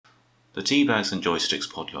The Teabags and Joysticks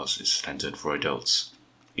podcast is intended for adults.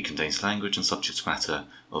 It contains language and subject matter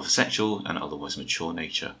of a sexual and otherwise mature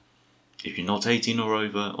nature. If you're not 18 or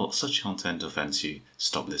over, or such content offends you,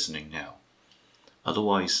 stop listening now.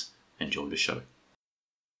 Otherwise, enjoy the show.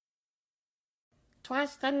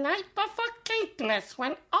 'Twas the night before Caithness,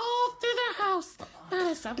 when all through the house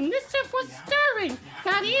not a submissive was stirring,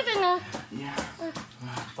 not even a...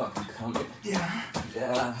 Fucking cunt. Yeah.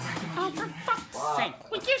 Oh, for fuck's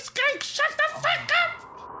sake, would you skunk shut the fuck up?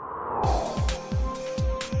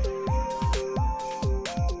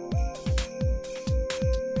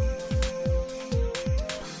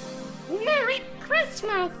 Merry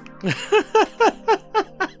Christmas!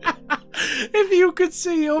 If you could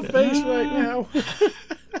see your face right now.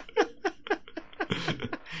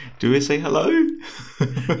 Do we say hello?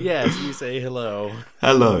 Yes, you say hello.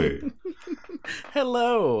 Hello.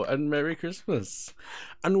 Hello, and Merry Christmas.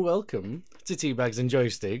 And welcome to Teabags and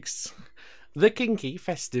Joysticks, the kinky,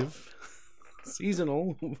 festive,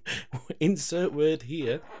 seasonal, insert word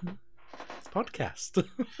here, podcast.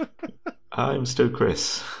 I'm still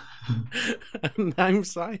Chris. And I'm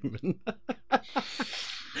Simon.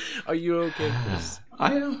 Are you okay, Chris?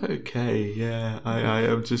 I am okay, yeah. I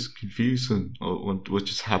am just confused on what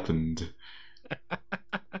just happened.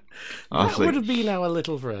 That would have been our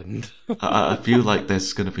little friend. I feel like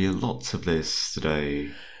there's going to be lots of this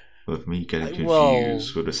today, with me getting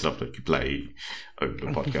confused with the stuff that you play over the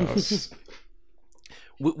podcast.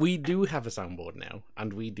 We do have a soundboard now,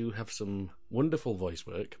 and we do have some wonderful voice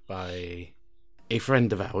work by a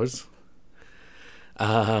friend of ours.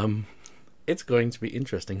 It's going to be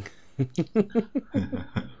interesting.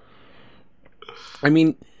 I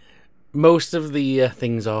mean, most of the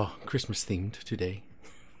things are Christmas themed today.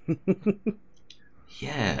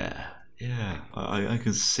 Yeah. I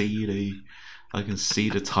can see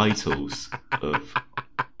the titles of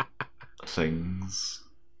things.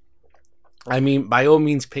 I mean, by all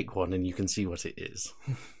means, pick one, and you can see what it is.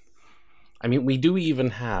 I mean, we do even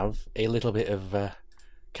have a little bit of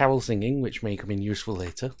carol singing, which may come in useful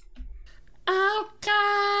later. Oh,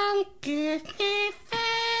 come give me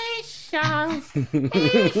facials.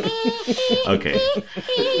 Okay.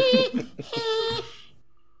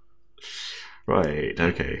 Right,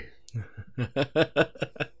 okay.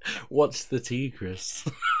 What's the tea, Chris?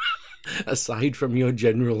 Aside from your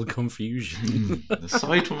general confusion.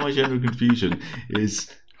 Aside from my general confusion is...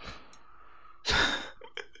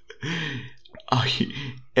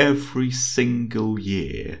 every single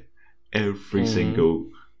year, every single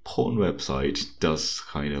porn website does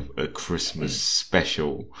kind of a Christmas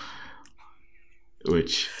special,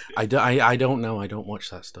 which... I don't know, I don't watch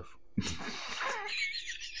that stuff.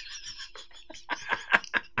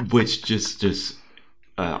 Which just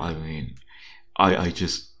I mean, I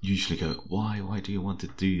just usually go, why do you want to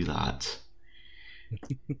do that?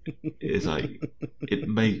 It's like, it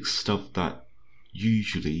makes stuff that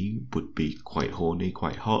usually would be quite horny,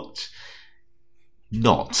 quite hot,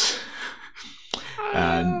 not.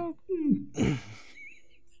 And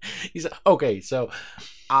okay, so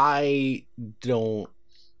I don't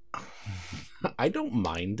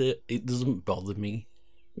mind it. It doesn't bother me.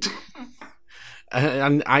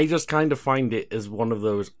 And I just kind of find it as one of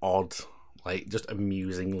those odd, like, just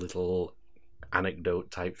amusing little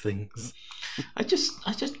anecdote type things. I just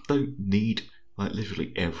don't need, like,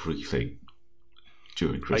 literally everything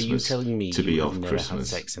during Christmas. Are you telling me to be you off have never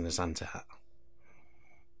Christmas? had sex in a Santa hat?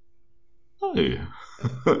 No.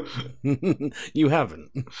 You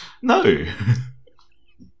haven't? No.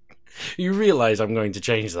 You realise I'm going to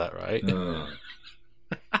change that, right?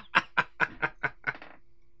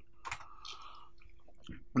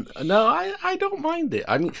 No, I don't mind it.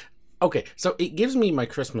 I mean, okay, so it gives me my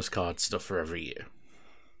Christmas card stuff for every year.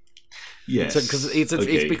 Yes, because it's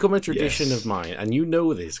become a tradition of mine, and you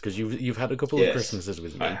know this because you've had a couple of Christmases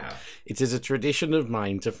with me. I have. It is a tradition of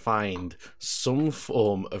mine to find some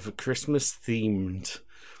form of a Christmas themed,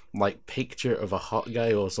 like, picture of a hot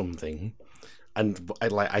guy or something, and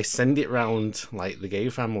I send it round, like, the gay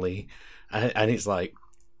family, and it's like,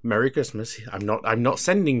 Merry Christmas. I'm not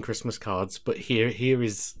sending Christmas cards, but here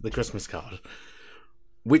is the Christmas card.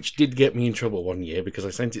 Which did get me in trouble one year because I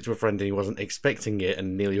sent it to a friend and he wasn't expecting it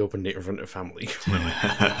and nearly opened it in front of family.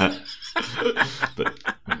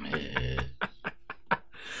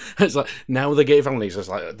 It's like, now the gay family is just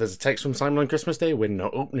like, there's a text from Simon on Christmas Day, we're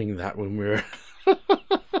not opening that when we're...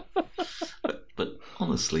 But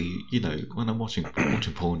honestly, you know, when I'm watching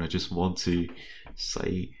porn, I just want to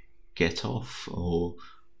say, get off, or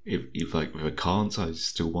if like with a can't, I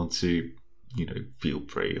still want to, you know, feel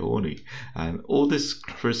pretty horny. And all this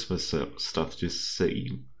Christmas stuff just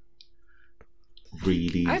seems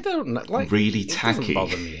really, I don't know. Like, really it tacky. doesn't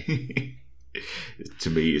bother me. To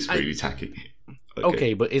me, it's really tacky.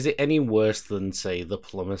 Okay, but is it any worse than, say, the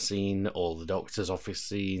plumber scene or the doctor's office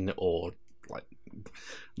scene or like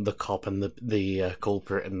the cop and the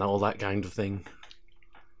culprit and all that kind of thing?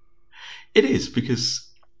 It is because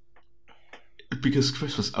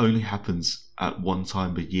Christmas only happens at one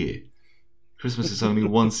time a year. Christmas is only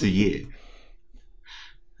once a year.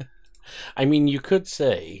 I mean, you could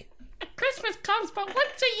say Christmas comes but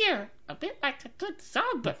once a year. A bit like a good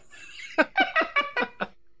sub.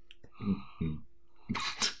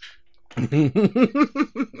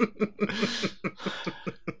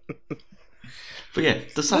 But yeah,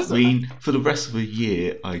 does that mean for the rest of the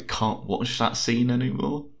year I can't watch that scene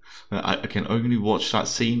anymore? I can only watch that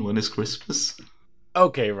scene when it's Christmas?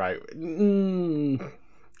 okay, right.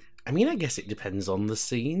 I mean, I guess it depends on the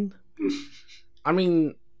scene. I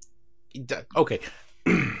mean, okay.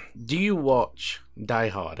 Do you watch Die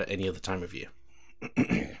Hard at any other time of year?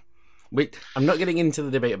 Wait, I'm not getting into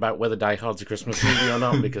the debate about whether Die Hard's a Christmas movie or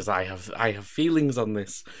not because I have feelings on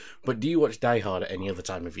this. But do you watch Die Hard at any other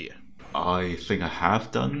time of year? I think I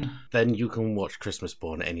have done. Then you can watch Christmas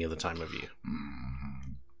Born at any other time of year.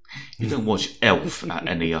 You don't watch Elf at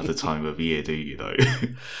any other time of year, do you, though?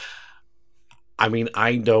 I mean,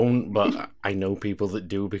 I don't, but I know people that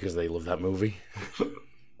do because they love that movie.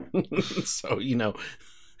 So, you know,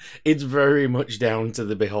 it's very much down to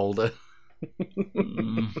the beholder.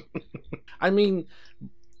 I mean,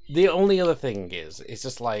 the only other thing is, it's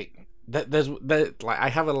just like there's like I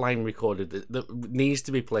have a line recorded that needs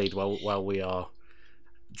to be played while we are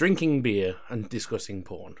drinking beer and discussing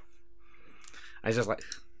porn. I just like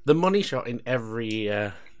the money shot in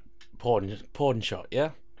every porn shot, yeah?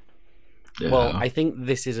 Well, I think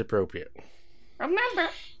this is appropriate. Remember,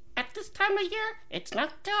 at this time of year, it's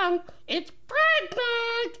not done. It's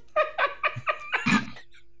pregnant.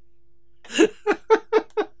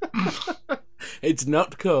 It's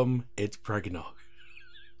not cum, it's pregnant.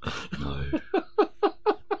 No.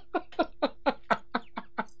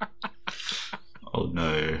 Oh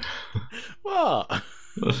no. What?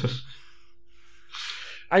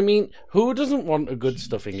 I mean, who doesn't want a good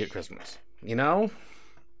stuffing at Christmas? You know?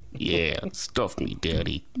 Yeah, stuff me,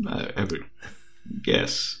 daddy.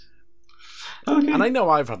 Yes. Okay. And I know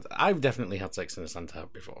I've definitely had sex in a Santa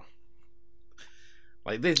hat before.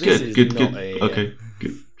 Like this Good, is good, not good. a Okay,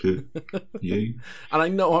 good. You. And I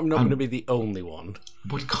know I'm not going to be the only one.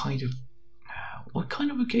 What kind of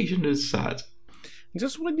occasion is that?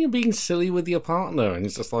 Just when you're being silly with your partner, and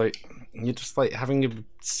it's just like you're just like having a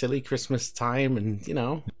silly Christmas time, and you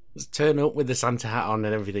know, just turn up with the Santa hat on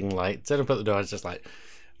and everything. Like turn up at the door, it's just like,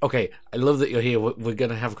 okay, I love that you're here. We're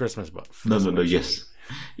gonna have Christmas, but No. Yes,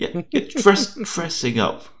 yeah. Dressing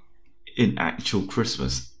up in actual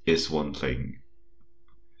Christmas is one thing.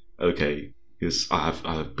 Okay, because I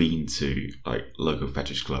have been to like local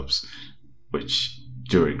fetish clubs, which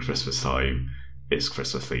during Christmas time is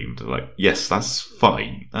Christmas themed. Like, yes, that's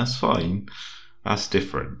fine. That's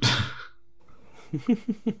different. It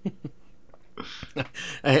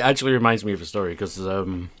actually reminds me of a story because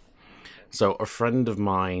so a friend of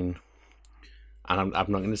mine, and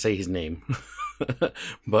I'm not going to say his name,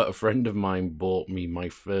 but a friend of mine bought me my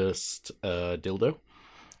first dildo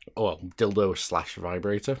 /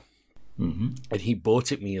 vibrator. Mm-hmm. And he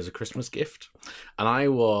bought it me as a Christmas gift. And I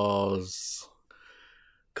was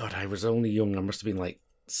only young. I must have been like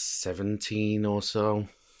 17 or so.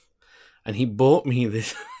 And he bought me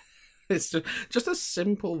this. It's just a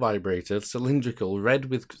simple vibrator, cylindrical,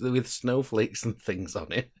 red with snowflakes and things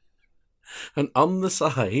on it. And on the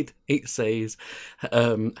side, it says,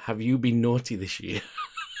 have you been naughty this year?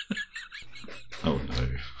 Oh no.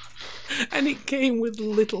 And it came with a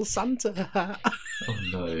little Santa hat. Oh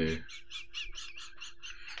no.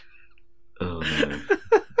 Oh no.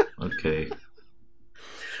 Okay.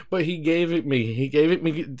 But he gave it me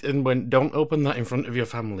and went, don't open that in front of your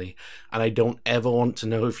family, and I don't ever want to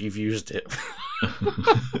know if you've used it.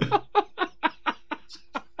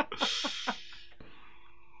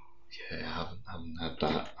 Yeah, I haven't had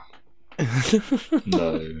that.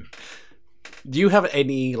 No. Do you have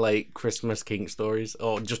any like Christmas kink stories,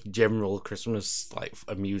 or just general Christmas like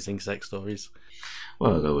amusing sex stories?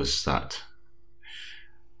 Well, there was that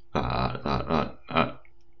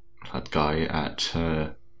guy at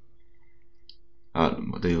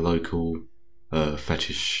the local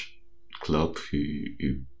fetish club who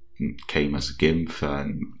came as a gimp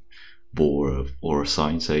and wore a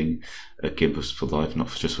sign saying a gimp was for life, not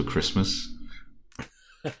just for Christmas.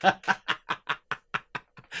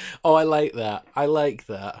 Oh, I like that.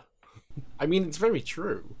 I mean, it's very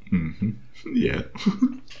true. Mm-hmm. Yeah.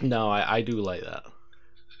 No, I do like that.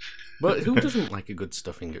 But who doesn't like a good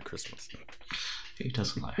stuffing at Christmas? Who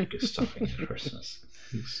doesn't like a good stuffing at Christmas?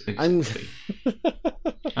 I'm- Exactly.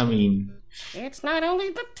 I mean, It's not only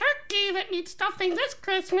the turkey that needs stuffing this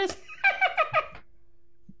Christmas.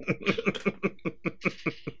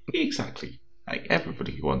 exactly. Like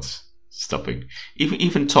everybody wants stuffing.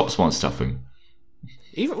 Even tops want stuffing.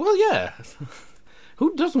 Well, yeah.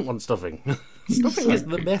 Who doesn't want stuffing? Stuffing is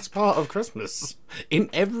the Exactly. best part of Christmas in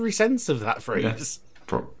every sense of that phrase.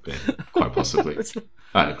 Probably, quite possibly.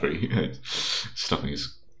 I agree. Stuffing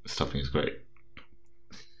is great.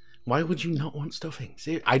 Why would you not want stuffing?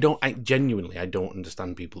 See, I genuinely don't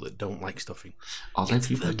understand people that don't like stuffing. Are there It's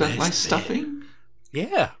people the who don't like best stuffing?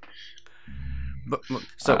 Yeah. But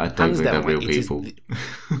so I don't hands think they're down, real it is people.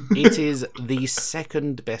 it is the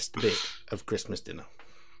second best bit of Christmas dinner.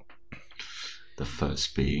 The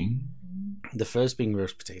first being. The first being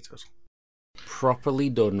roast potatoes. Properly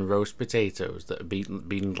done roast potatoes that have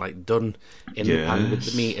been like done in the pan with the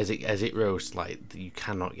Yes. meat as it roasts. Like, you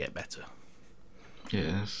cannot get better.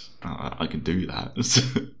 Yes, I can do that.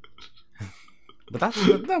 But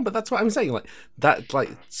that's what I'm saying. Like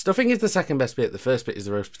stuffing is the second best bit. The first bit is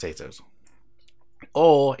the roast potatoes.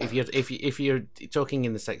 Or if you're talking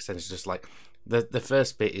in the sex sense, just like the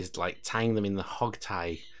first bit is like tying them in the hog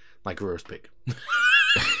tie like a roast pig.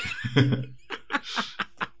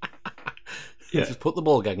 Yeah. Just put the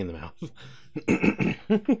ball gang in the mouth.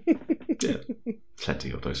 Yeah,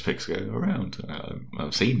 plenty of those pigs going around.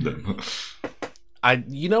 I've seen them.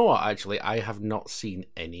 You know what? Actually, I have not seen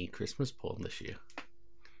any Christmas porn this year.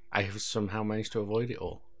 I have somehow managed to avoid it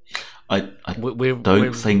all. I With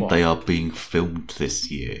don't think what? they are being filmed this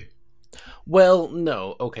year. Well,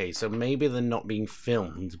 no. Okay, so maybe they're not being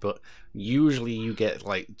filmed, but usually you get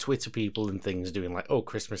like Twitter people and things doing like, oh,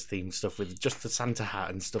 Christmas themed stuff with just the Santa hat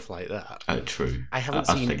and stuff like that. True. I haven't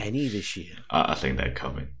I seen think- any this year. I think they're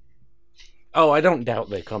coming. Oh, I don't doubt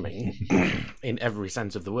they're coming in every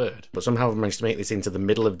sense of the word. But somehow I've managed to make this into the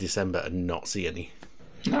middle of December and not see any.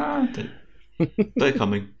 Nah, they're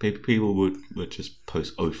coming. People would just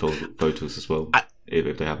post old photos as well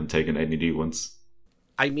if they haven't taken any new ones.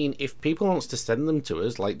 I mean, if people wants to send them to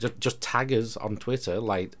us, like just tag us on Twitter,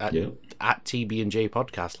 like at TB&J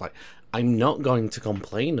Podcast. Like, I'm not going to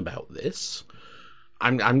complain about this.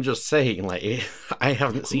 I'm just saying, like, I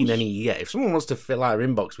haven't seen any yet. If someone wants to fill our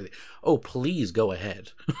inbox with it, oh, please go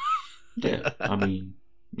ahead. Yeah, I mean,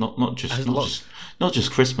 not As long-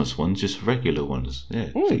 just Christmas ones, just regular ones. Yeah,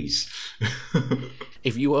 please.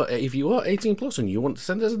 If you are 18 plus and you want to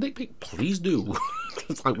send us a dick pic, please do.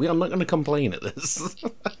 It's like, I'm not going to complain at this.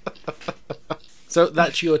 So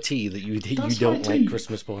that's your tea, that you That's don't my like tea.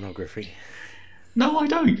 Christmas pornography. No, I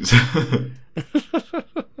don't.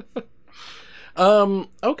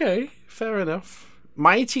 Okay, fair enough.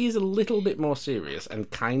 My tea is a little bit more serious and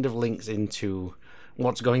kind of links into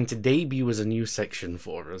what's going to debut as a new section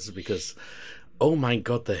for us because, oh my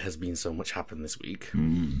god, there has been so much happen this week.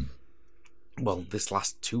 Well, this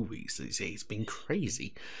last 2 weeks, it's been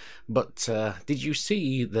crazy. But did you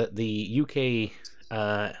see that the UK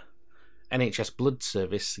NHS Blood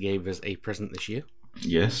Service gave us a present this year?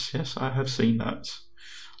 Yes, I have seen that.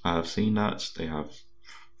 They have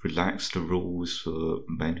relaxed the rules for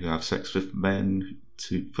men who have sex with men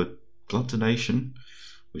for blood donation,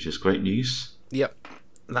 which is great news. Yep,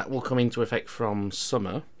 that will come into effect from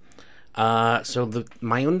summer. So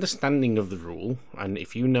my understanding of the rule, and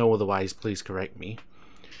if you know otherwise, please correct me,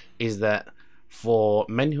 is that for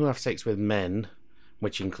men who have sex with men,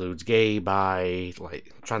 which includes gay, bi,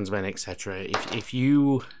 like trans men, etc., if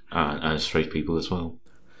you, And straight people as well.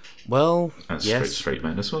 well, And yes, straight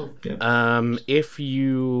men as well. Yeah. if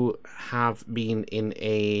you have been in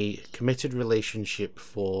a committed relationship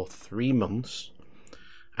for 3 months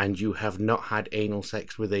and you have not had anal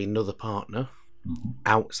sex with another partner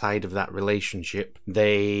outside of that relationship,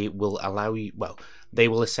 they will allow you, well, they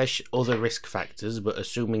will assess other risk factors, but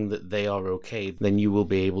assuming that they are okay, then you will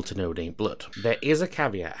be able to donate blood. There is a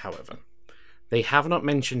caveat, however. They have not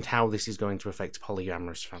mentioned how this is going to affect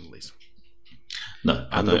polyamorous families. No,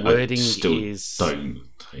 And the wording I still is- don't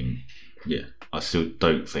think. Yeah, I still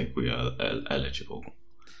don't think we are eligible.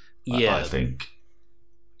 Yeah, I think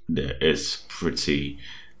it's pretty,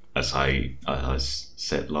 as I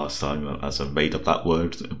said last time, as I made up that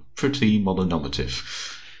word, pretty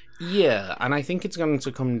mononormative. yeah, and I think it's going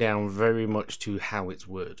to come down very much to how it's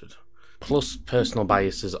worded. Plus personal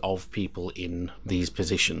biases of people in these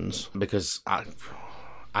positions, because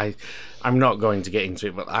I'm not going to get into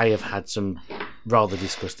it, but I have had some rather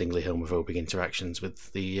disgustingly homophobic interactions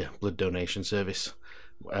with the blood donation service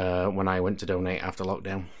when I went to donate after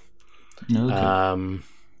lockdown. Okay.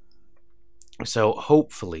 So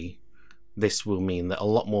hopefully this will mean that a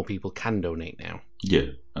lot more people can donate now.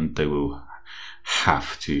 Yeah, and they will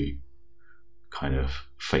have to kind of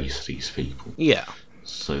face these people. Yeah.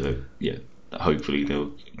 So that, yeah, hopefully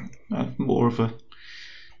they'll have more of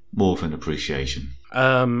an appreciation.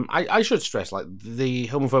 I should stress, like, the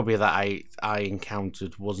homophobia that I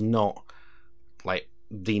encountered was not like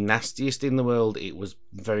the nastiest in the world. It was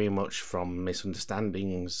very much from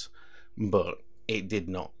misunderstandings, but it did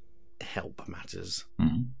not help matters.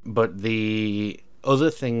 But the other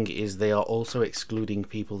thing is they are also excluding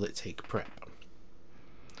people that take PrEP,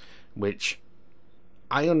 which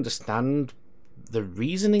I understand the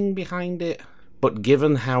reasoning behind it, but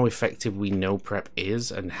given how effective we know PrEP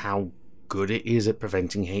is and how good it is at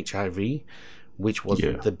preventing HIV, which was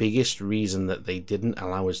the biggest reason that they didn't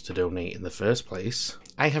allow us to donate in the first place,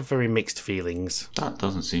 I have very mixed feelings. That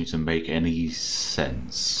doesn't seem to make any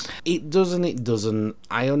sense. It doesn't.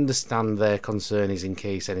 I understand their concern is in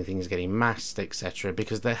case anything is getting masked, etc.,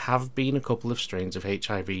 because there have been a couple of strains of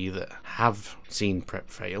HIV that have seen PrEP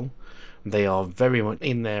fail. They are very much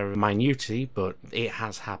in their minutiae, but it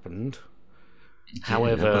has happened.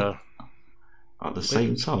 However, at the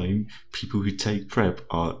same time, people who take PrEP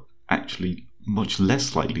are actually much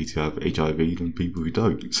less likely to have HIV than people who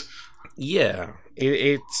don't. Yeah,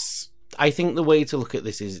 it's. I think the way to look at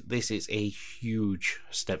this is a huge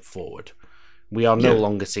step forward. We are no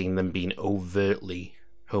longer seeing them being overtly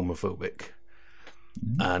homophobic,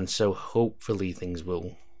 and so hopefully things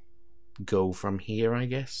will go from here, I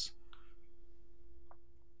guess.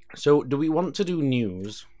 So, do we want to do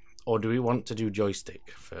news, or do we want to do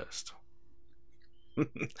joystick first?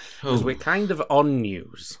 Because we're kind of on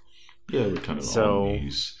news. Yeah, we're kind of on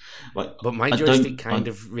news. But my joystick kind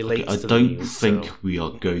of relates to the news. I don't think we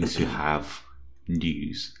are going to have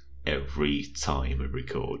news every time we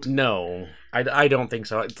record. No, I don't think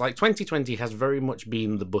so. It's like 2020 has very much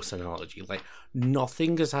been the bus analogy. Like,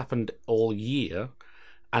 nothing has happened all year,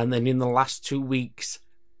 and then in the last 2 weeks,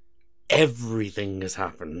 everything has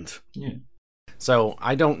happened. Yeah. So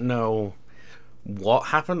I don't know what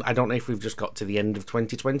happened. I don't know if we've just got to the end of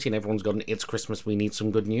 2020 and everyone's gone, it's Christmas, we need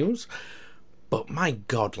some good news. But my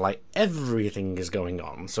God, like, everything is going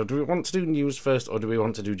on. So do we want to do news first, or do we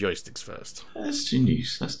want to do joysticks first? Let's do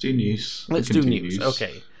news. Let's do news.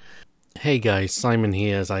 Okay. Hey guys, Simon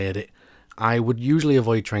here as I edit. I would usually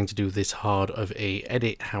avoid trying to do this hard of a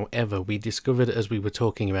edit. However, we discovered as we were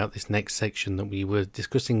talking about this next section that we were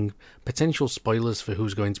discussing potential spoilers for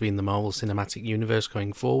who's going to be in the Marvel Cinematic Universe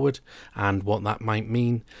going forward and what that might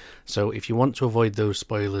mean. So if you want to avoid those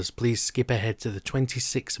spoilers, please skip ahead to the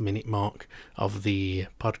 26-minute mark of the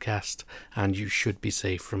podcast and you should be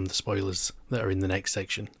safe from the spoilers that are in the next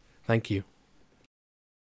section. Thank you.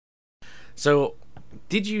 So,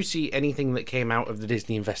 did you see anything that came out of the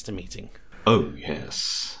Disney investor meeting? Oh,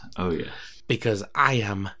 yes. Oh, yeah. Because I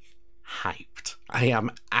am hyped. I am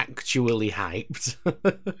actually hyped.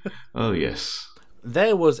 Oh, yes.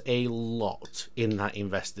 There was a lot in that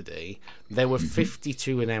investor day. There were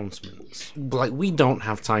 52 announcements. Like, we don't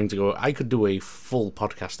have time to go. I could do a full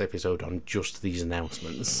podcast episode on just these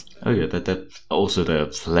announcements. Oh, yeah. There are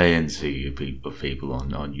plenty of people on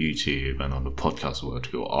YouTube and on the podcast world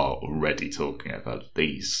who are already talking about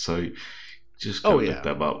these. So just go look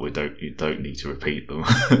them up. You don't need to repeat them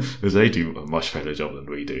because they do a much better job than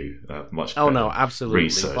we do. Much better absolutely.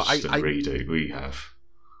 Research than we have.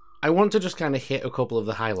 I want to just kind of hit a couple of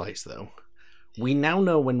the highlights, though. We now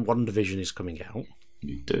know when WandaVision is coming out.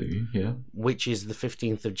 You do, yeah. Which is the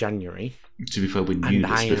 15th of January. To be fair, we knew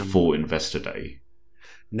this before Investor Day.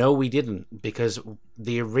 No, we didn't, because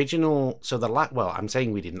the original... I'm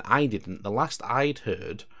saying we didn't. I didn't. The last I'd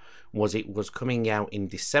heard was it was coming out in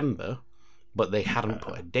December, but they hadn't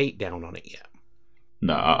put a date down on it yet.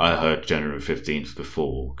 No, I heard January 15th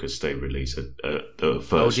before, because they released the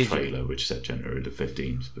first trailer, which said January the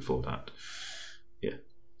 15th before that. Yeah,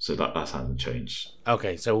 so that hasn't changed.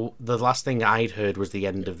 Okay, so the last thing I'd heard was the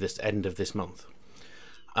end of this month.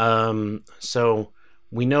 So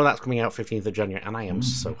we know that's coming out 15th of January, and I am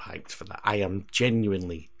so hyped for that. I am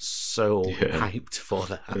genuinely so hyped for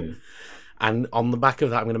that. Yeah. And on the back of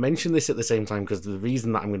that, I'm going to mention this at the same time because the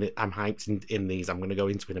reason that I'm hyped in these, I'm going to go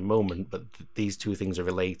into in a moment, but these two things are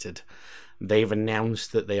related. They've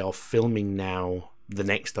announced that they are filming now the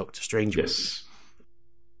next Doctor Strange movie.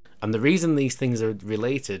 And the reason these things are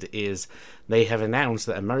related is they have announced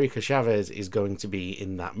that America Chavez is going to be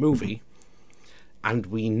in that movie, and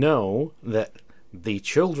we know that the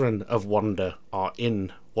children of Wanda are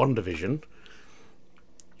in WandaVision,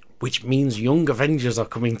 which means Young Avengers are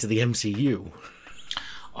coming to the MCU.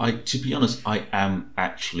 To be honest, I am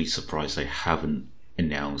actually surprised they haven't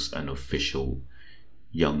announced an official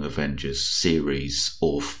Young Avengers series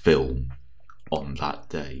or film on that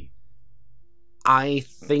day. I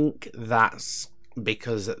think that's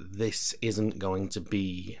because this isn't going to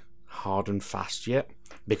be hard and fast yet,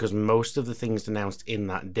 because most of the things announced in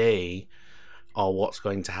that day are what's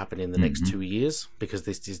going to happen in the next 2 years, because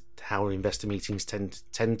this is how investor meetings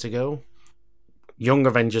tend to go. Young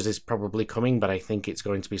Avengers is probably coming, but I think it's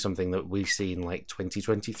going to be something that we see in like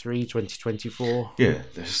 2023, 2024. Yeah,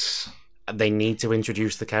 They need to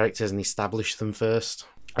introduce the characters and establish them first.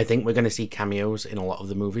 I think we're going to see cameos in a lot of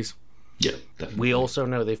the movies. Yeah, definitely. We also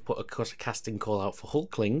know they've put a casting call out for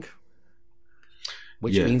Hulkling,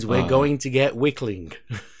 which means we're going to get Wickling.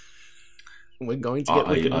 We're going to get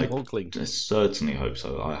Wickling and Hulkling. I certainly hope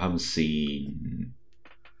so. I haven't seen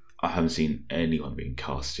anyone being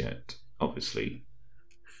cast yet, obviously.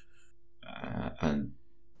 And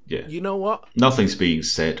yeah, you know what? Nothing's being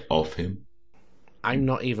said of him. I'm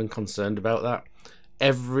not even concerned about that.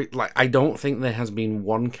 I don't think there has been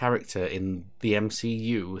one character in the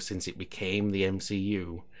MCU since it became the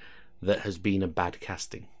MCU that has been a bad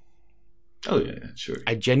casting. Oh yeah, sure.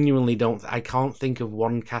 I genuinely don't. I can't think of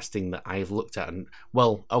one casting that I've looked at and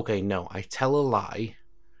I tell a lie.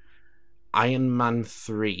 Iron Man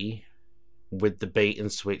 3, with the bait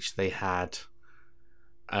and switch they had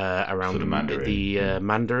around the Mandarin.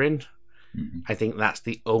 Mandarin. Mm-hmm. I think that's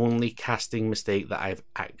the only casting mistake that I've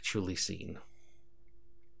actually seen.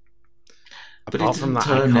 But apart from that,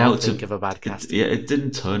 I can't think of a bad casting. It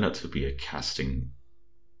didn't turn out to be a casting.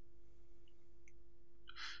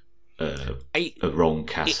 A wrong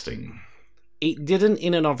casting. It didn't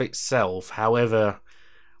in and of itself. However,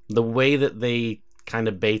 the way that they kind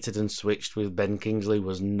of baited and switched with Ben Kingsley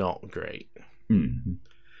was not great. Mm-hmm.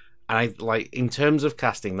 And in terms of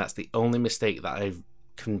casting, that's the only mistake that I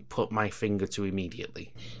can put my finger to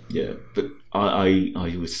immediately. Yeah, but I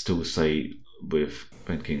would still say with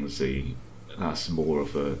Ben Kingsley, that's more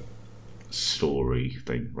of a story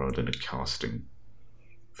thing rather than a casting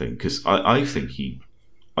thing. Because I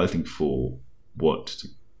think for what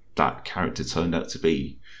that character turned out to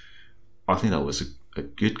be, I think that was a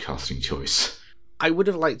good casting choice. I would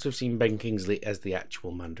have liked to have seen Ben Kingsley as the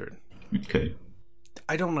actual Mandarin. Okay.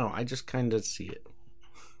 I don't know. I just kind of see it.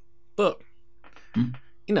 But,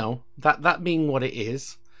 you know, that being what it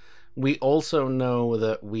is, we also know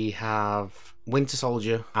that we have Winter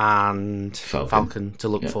Soldier and Falcon to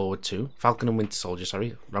look forward to. Falcon and Winter Soldier,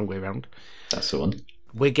 sorry. Wrong way around. That's the one.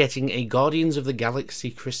 We're getting a Guardians of the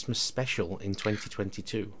Galaxy Christmas special in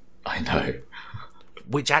 2022. I know.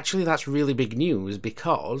 Which actually, that's really big news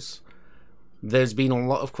because there's been a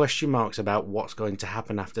lot of question marks about what's going to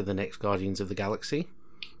happen after the next Guardians of the Galaxy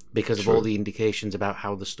because of all the indications about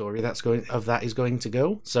how the story is going to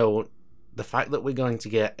go. So the fact that we're going to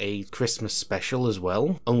get a Christmas special as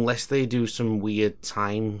well, unless they do some weird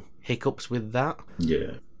time hiccups with that.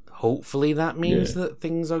 Yeah. Hopefully that means that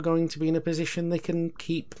things are going to be in a position they can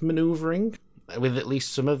keep manoeuvring with at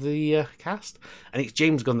least some of the cast. And it's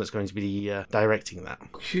James Gunn that's going to be directing that.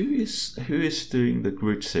 Who is doing the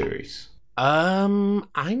Groot series? I'm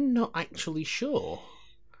not actually sure.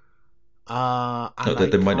 They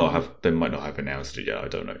might not have announced it yet. I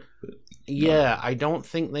don't know. Yeah, I don't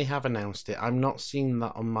think they have announced it. I'm not seeing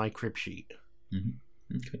that on my crib sheet.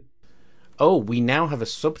 Mm-hmm. Okay. Oh, we now have a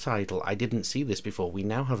subtitle. I didn't see this before. We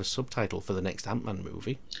now have a subtitle for the next Ant-Man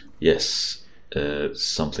movie. Yes,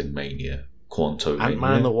 something Mania, Quantum Mania.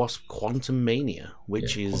 Ant-Man and the Wasp: Quantum Mania,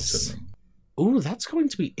 which is. Oh, that's going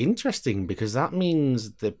to be interesting because that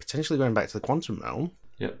means they're potentially going back to the quantum realm.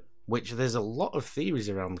 Yep. Which there's a lot of theories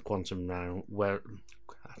around the quantum realm where.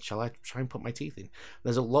 Shall I try and put my teeth in?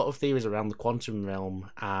 There's a lot of theories around the quantum realm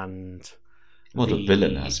and. Well, the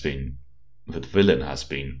villain has been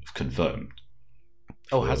confirmed.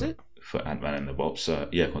 Oh, has it? For Ant-Man and the Wasp,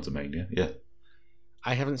 Quantum Mania, yeah.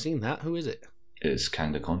 I haven't seen that. Who is it? It's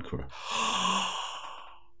Kang the Conqueror.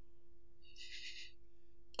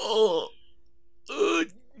 I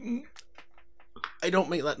don't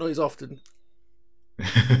make that noise often.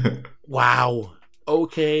 Wow.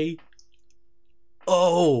 Okay.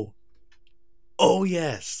 Oh,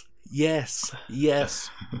 yes. Yes.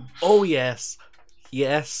 Oh, yes.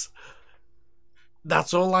 Yes.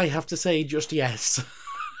 That's all I have to say, just yes.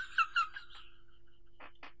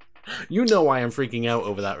 You know why I'm freaking out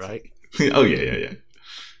over that, right? Oh, yeah.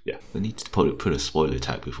 Yeah, we need to put a spoiler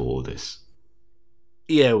tag before all this.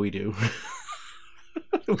 Yeah, we do.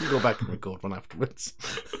 We'll go back and record one afterwards.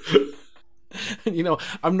 You know,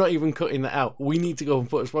 I'm not even cutting that out. We need to go and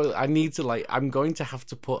put a spoiler. I need to I'm going to have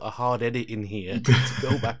to put a hard edit in here to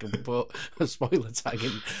go back and put a spoiler tag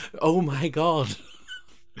in. Oh my god.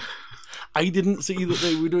 I didn't see that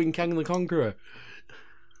they were doing Kang the Conqueror.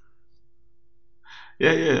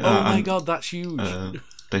 Yeah. Oh my god, that's huge.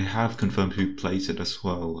 They have confirmed who plays it as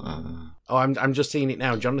well. Oh, I'm just seeing it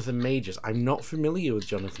now. Jonathan Majors. I'm not familiar with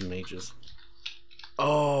Jonathan Majors.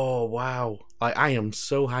 Oh wow! I am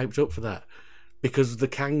so hyped up for that because the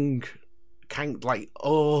Kang,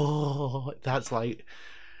 that's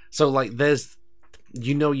so there's,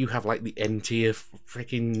 you have the N tier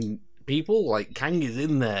freaking people. Kang is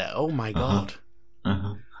in there. Oh my god!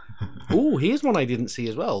 Oh, here's one I didn't see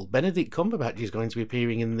as well. Benedict Cumberbatch is going to be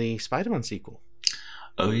appearing in the Spider-Man sequel.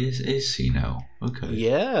 Oh, is he now? Okay.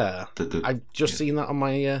 Yeah, I've just seen that on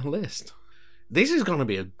my list. This is going to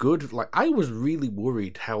be a good... I was really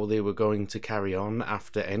worried how they were going to carry on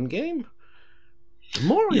after Endgame. The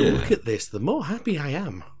more I look at this, the more happy I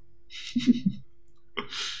am.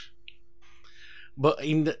 But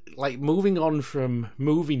moving on from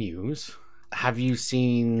movie news, have you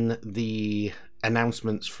seen the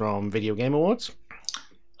announcements from Video Game Awards?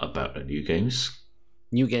 About the new games?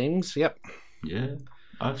 New games, yep. Yeah,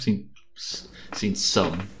 I've seen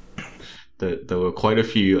some. There were quite a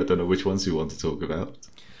few. I don't know which ones you want to talk about.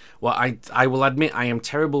 Well, I will admit I am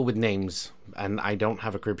terrible with names, and I don't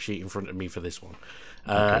have a crib sheet in front of me for this one.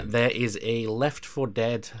 Okay. There is a Left 4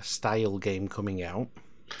 Dead style game coming out.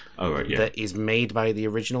 Oh, right, yeah. That is made by the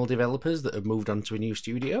original developers that have moved on to a new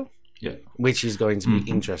studio. Yeah. Which is going to be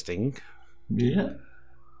interesting. Yeah.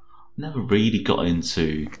 Never really got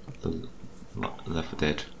into the Left 4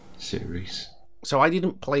 Dead series. So I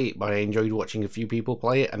didn't play it, but I enjoyed watching a few people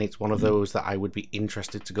play it, and it's one of those that I would be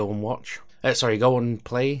interested to go and watch. Go and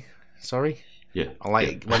play. Sorry. Yeah.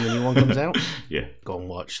 When the new one comes out. Yeah. Go and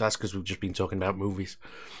watch. That's because we've just been talking about movies.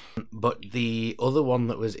 But the other one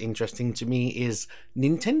that was interesting to me is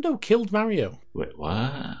Nintendo killed Mario. Wait,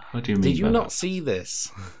 what? What do you mean? Did you not see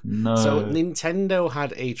this? No. So Nintendo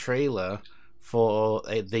had a trailer for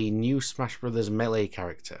the new Smash Bros. Melee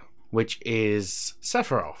character, which is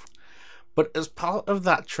Sephiroth. But as part of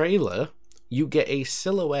that trailer, you get a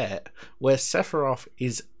silhouette where Sephiroth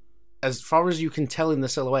is, as far as you can tell in the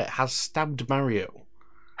silhouette, has stabbed Mario.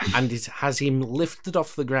 And it has him lifted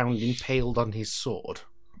off the ground, impaled on his sword.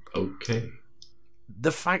 Okay.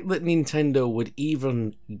 The fact that Nintendo would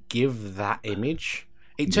even give that image,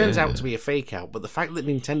 it turns out to be a fake out, but the fact that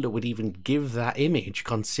Nintendo would even give that image,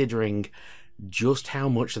 considering just how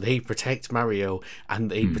much they protect Mario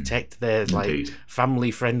and they protect their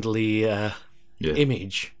family-friendly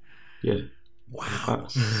image. Yeah. Wow.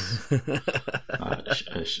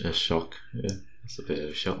 A shock. Yeah, it's a bit of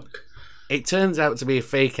a shock. It turns out to be a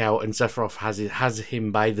fake out, and Sephiroth has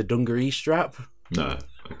him by the dungaree strap. No,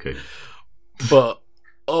 okay. But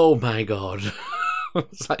oh my god.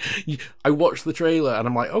 It's I watched the trailer and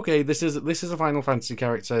I'm like, okay, this is a Final Fantasy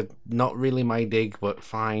character, not really my dig, but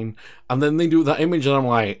fine. And then they do that image and I'm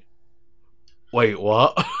like, wait,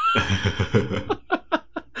 what?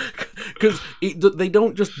 Because they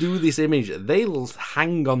don't just do this image, they'll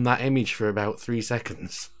hang on that image for about 3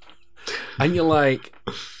 seconds. And you're like,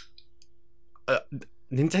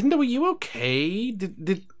 Nintendo, are you okay?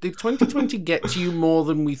 Did 2020 get to you more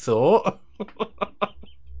than we thought?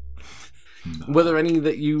 No. Were there any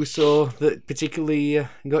that you saw that particularly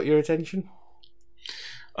got your attention?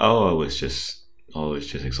 Oh, I was just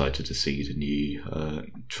excited to see the new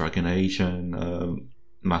Dragon Age and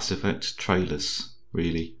Mass Effect trailers,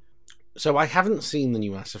 really. So I haven't seen the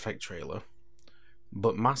new Mass Effect trailer,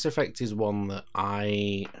 but Mass Effect is one that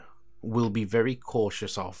I will be very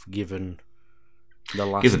cautious of, given the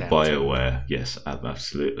last Given BioWare, yes,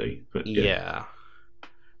 absolutely. But yeah.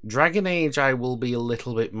 Dragon Age I will be a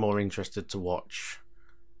little bit more interested to watch,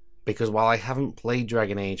 because while I haven't played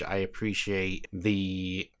Dragon Age, I appreciate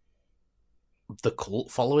the cult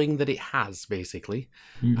following that it has, basically,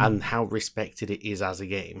 and how respected it is as a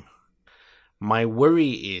game. My worry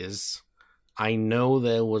is, I know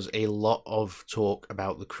there was a lot of talk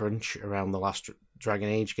about the crunch around the last Dragon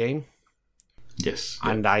Age game. Yes.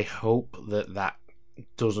 And I hope that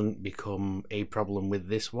doesn't become a problem with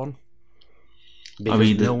this one.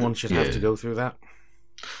 Because no one should have to go through that.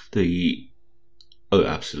 Oh,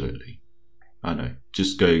 absolutely. I know.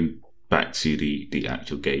 Just going back to the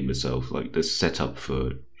actual game itself, like the setup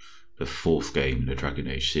for the fourth game in the Dragon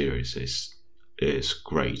Age series is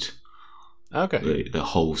great. Okay. The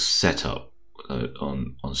whole setup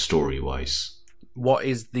on story wise. What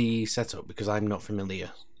is the setup? Because I'm not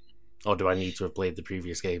familiar. Or do I need to have played the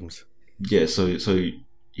previous games? Yeah, so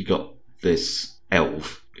you got this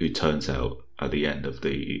elf who turns out at the end of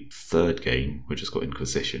the third game, which is called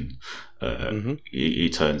Inquisition, he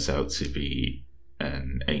turns out to be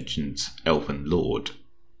an ancient elven lord,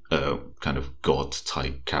 kind of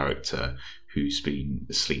god-type character who's been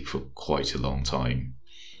asleep for quite a long time.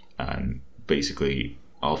 And basically,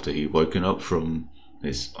 after he woken up from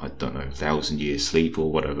his, 1,000-year sleep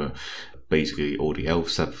or whatever, basically all the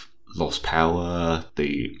elves have lost power.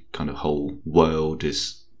 The kind of whole world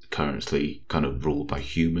is currently kind of ruled by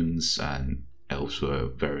humans, and elves were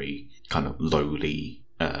very kind of lowly,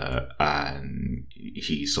 and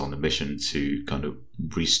he's on a mission to kind of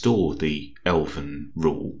restore the elven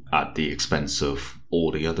rule at the expense of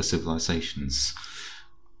all the other civilizations.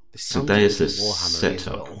 So there's this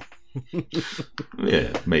setup.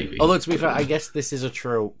 Yeah, maybe. Although, to be fair, I guess this is a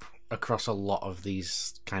trope across a lot of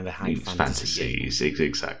these kind of high fantasy games.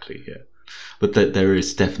 Exactly, yeah. But there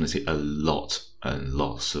is definitely a lot and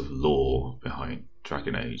lots of lore behind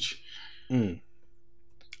Dragon Age.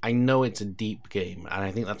 I know it's a deep game, and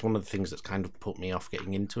I think that's one of the things that's kind of put me off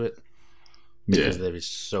getting into it, because there is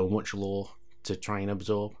so much lore to try and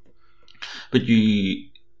absorb. But you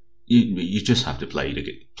just have to play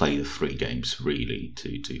the 3 games really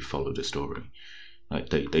to follow the story. Like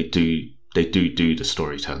they do the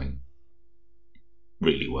storytelling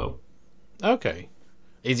really well. Okay.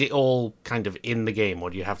 Is it all kind of in the game, or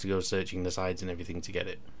do you have to go searching the sides and everything to get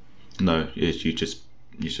it? No, you just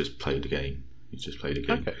play the game. You just play the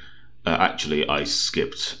game. Okay. Actually, I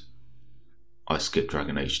skipped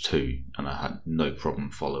Dragon Age 2, and I had no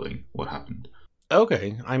problem following what happened.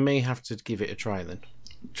 Okay, I may have to give it a try then.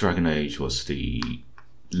 Dragon Age was the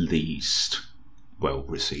least well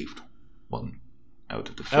received one out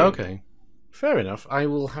of the 3. Okay, fair enough. I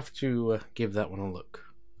will have to give that one a look.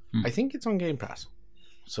 I think it's on Game Pass.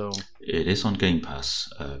 So it is on Game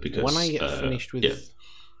Pass because when I get finished with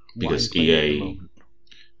because EA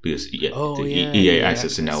EA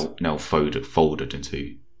Access is now folded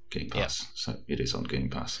into Game Pass, so it is on Game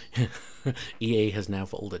Pass. EA has now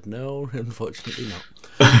folded. No, unfortunately not.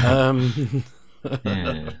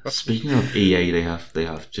 Yeah. Speaking of EA, they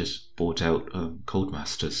have just bought out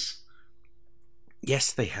Codemasters.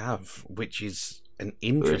 Yes, they have, which is an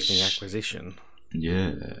interesting acquisition.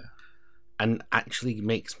 Yeah. And actually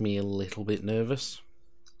makes me a little bit nervous.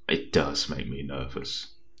 It does make me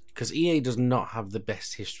nervous. Because EA does not have the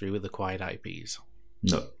best history with acquired IPs.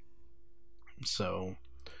 No. So,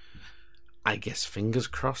 I guess fingers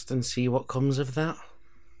crossed and see what comes of that.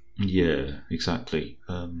 Yeah, exactly.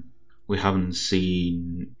 We haven't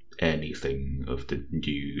seen anything of the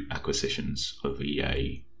new acquisitions of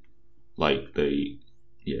EA. Like the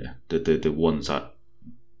ones that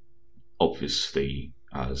obviously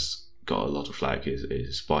has got a lot of flack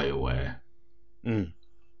is BioWare,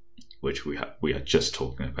 which we are just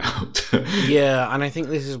talking about. Yeah, and I think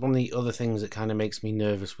this is one of the other things that kind of makes me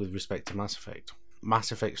nervous with respect to Mass Effect.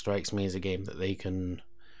 Mass Effect strikes me as a game that they can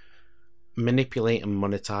manipulate and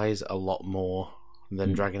monetize a lot more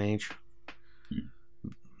than Dragon Age.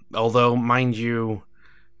 Although, mind you,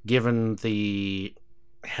 given the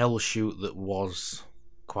hell shoot that was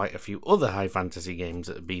quite a few other high fantasy games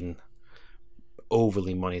that have been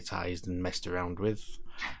overly monetized and messed around with,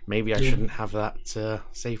 maybe I shouldn't have that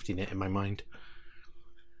safety net in my mind.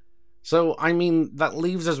 So, I mean, that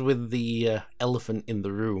leaves us with the elephant in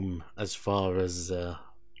the room as far as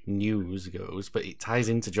news goes, but it ties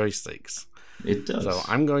into joysticks. It does. So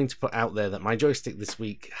I'm going to put out there that my joystick this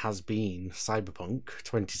week has been Cyberpunk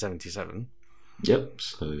 2077. Yep.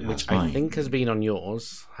 So which I think has been on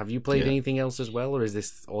yours. Have you played anything else as well, or is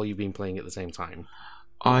this all you've been playing at the same time?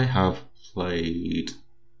 I have played...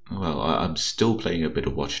 Well, I'm still playing a bit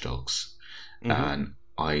of Watch Dogs, and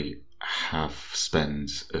I have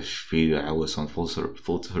spent a few hours on Forza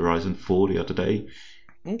Horizon 4 the other day.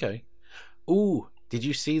 Okay. Ooh, did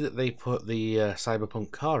you see that they put the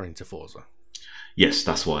Cyberpunk car into Forza? Yes,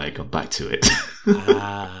 that's why I got back to it.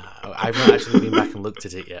 I've not actually been back and looked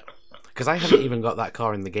at it yet, because I haven't even got that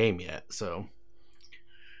car in the game yet. So,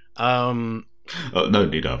 no,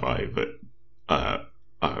 neither have I. But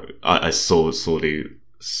I saw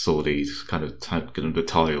the kind of the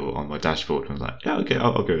tile on my dashboard, and I was like, yeah, okay,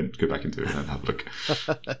 I'll go back into it and have a look.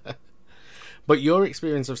 But your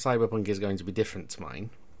experience of Cyberpunk is going to be different to mine,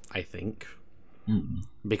 I think,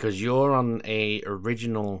 because you're on a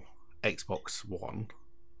original Xbox One.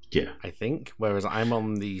 Yeah, I think. Whereas I'm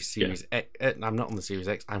on the Series X. I'm not on the Series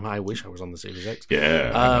X. I wish I was on the Series X.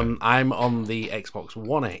 Yeah. I'm on the Xbox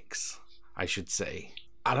One X, I should say.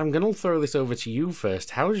 And I'm going to throw this over to you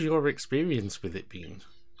first. How's your experience with it been?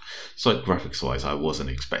 So, graphics-wise, I wasn't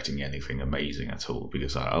expecting anything amazing at all,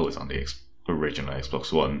 because I was on the original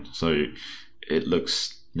Xbox One. So, it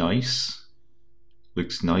looks nice.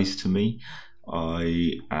 Looks nice to me.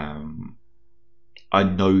 I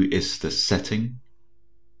know it's the setting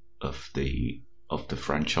of the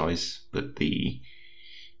franchise, but the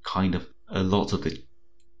kind of a lot of the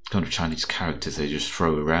kind of Chinese characters they just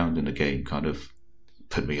throw around in the game kind of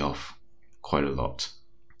put me off quite a lot.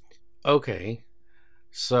 Okay,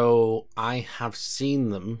 so I have seen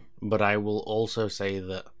them, but I will also say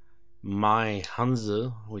that my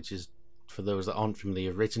Hanzi, which is, for those that aren't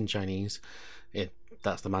familiar, written Chinese,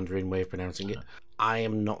 that's the Mandarin way of pronouncing it, I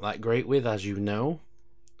am not that great with, as you know.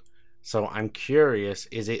 So I'm curious,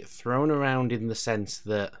 is it thrown around in the sense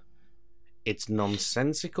that it's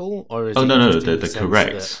nonsensical, or is it no, just in they're the sense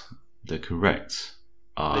correct. that They're correct.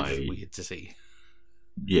 they're just weird to see?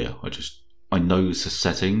 Yeah, I know it's a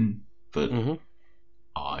setting, but Mm-hmm.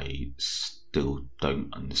 I still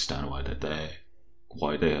don't understand why they're there.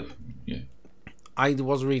 Why they have, yeah. I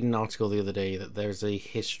was reading an article the other day that there's a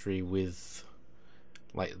history with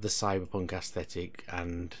like the cyberpunk aesthetic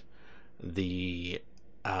and the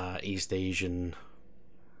East Asian,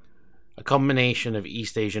 a combination of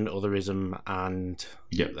East Asian otherism and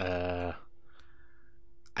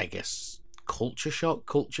I guess culture shock,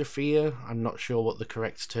 culture fear. I'm not sure what the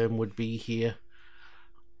correct term would be here.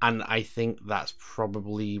 And I think that's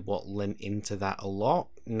probably what lent into that a lot.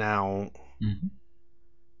 Now,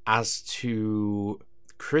 as to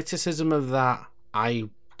criticism of that, I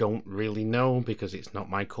don't really know because it's not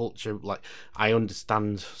my culture. Like, I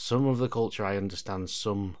understand some of the culture, I understand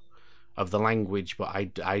some of the language, but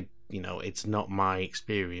I you know, it's not my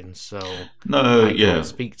experience, so I can't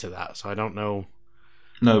speak to that. So I don't know.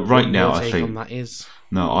 No, right what now your I take think on that is.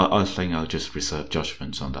 no, I think I'll just reserve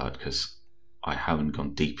judgments on that because I haven't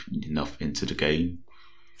gone deep enough into the game.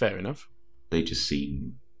 Fair enough. They just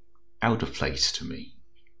seem out of place to me.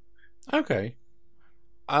 Okay.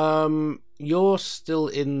 You're still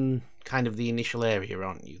in kind of the initial area,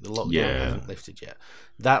 aren't you? The lockdown hasn't lifted yet.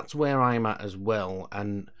 That's where I'm at as well,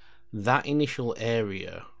 and that initial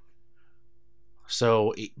area,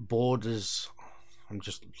 so it borders, I'm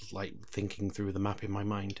just like thinking through the map in my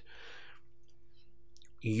mind.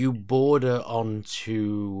 You border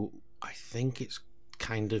onto, I think it's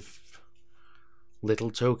kind of Little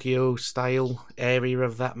Tokyo style area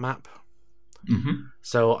of that map. Mm-hmm.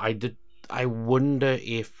 So I wonder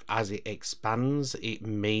if as it expands, it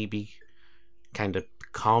maybe kind of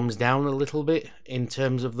calms down a little bit in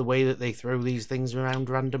terms of the way that they throw these things around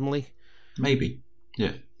randomly. Maybe,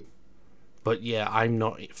 yeah. But yeah, I'm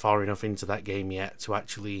not far enough into that game yet to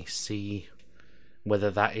actually see whether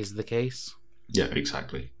that is the case. Yeah,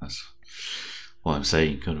 exactly. That's what I'm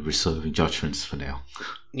saying, kind of reserving judgments for now.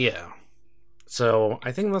 Yeah. So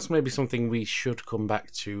I think that's maybe something we should come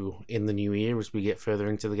back to in the new year as we get further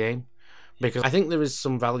into the game. Because I think there is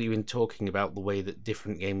some value in talking about the way that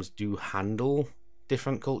different games do handle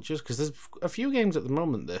different cultures. Because there's a few games at the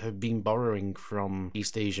moment that have been borrowing from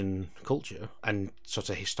East Asian culture and sort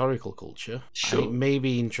of historical culture. Sure. And it may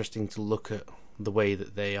be interesting to look at the way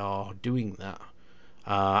that they are doing that.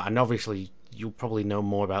 And obviously, you'll probably know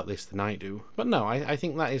more about this than I do. But no, I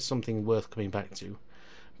think that is something worth coming back to.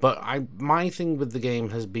 But my thing with the game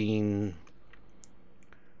has been...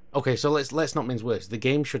 Okay, so let's not mince words. The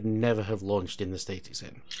game should never have launched in the state it's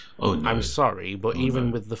in. Oh, no. I'm sorry, but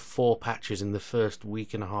even with the 4 patches in the first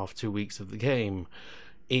week and a half, 2 weeks of the game,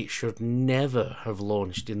 it should never have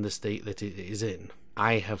launched in the state that it is in.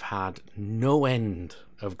 I have had no end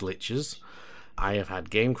of glitches. I have had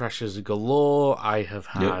game crashes galore. I have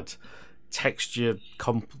had texture,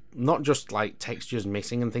 not just like textures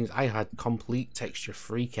missing and things. I had complete texture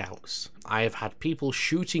freakouts. I have had people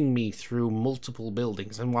shooting me through multiple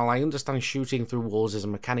buildings, and while I understand shooting through walls is a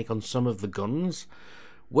mechanic on some of the guns,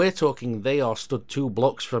 we're talking they are stood 2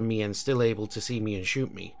 blocks from me and still able to see me and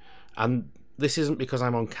shoot me. And this isn't because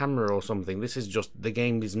I'm on camera or something. This is just the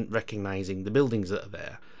game isn't recognizing the buildings that are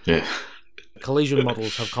there. Yeah. Collision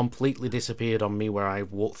models have completely disappeared on me where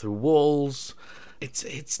I've walked through walls.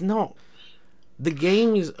 It's not... The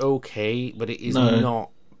game is okay, but it is not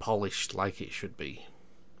polished like it should be.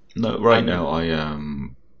 No, right now I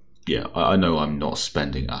I know I'm not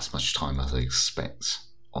spending as much time as I expect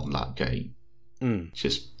on that game.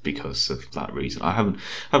 Just because of that reason. I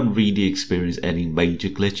haven't really experienced any major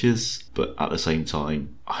glitches, but at the same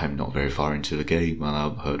time, I'm not very far into the game and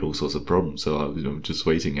I've heard all sorts of problems, so I'm just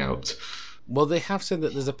waiting out. Well, they have said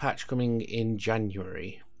that there's a patch coming in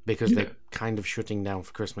January because they're kind of shutting down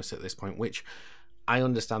for Christmas at this point, which I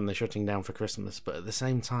understand they're shutting down for Christmas, but at the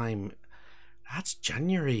same time, that's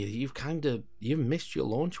January. You've missed your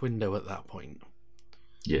launch window at that point.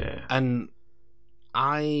 Yeah. And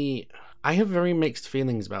I have very mixed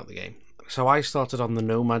feelings about the game. So I started on the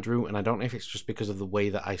Nomad route, and I don't know if it's just because of the way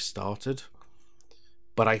that I started,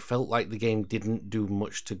 but I felt like the game didn't do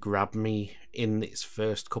much to grab me in its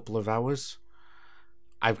first couple of hours.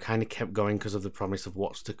 I've kind of kept going because of the promise of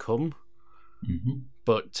what's to come. Mm-hmm.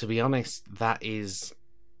 But to be honest, that is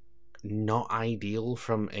not ideal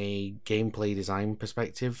from a gameplay design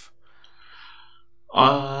perspective.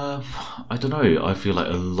 I don't know. I feel like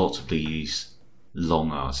a lot of these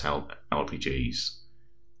long-ass RPGs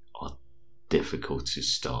are difficult to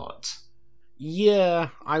start. Yeah,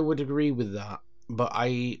 I would agree with that. But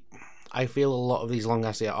I feel a lot of these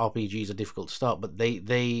long-ass RPGs are difficult to start, but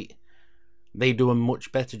they do a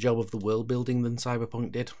much better job of the world building than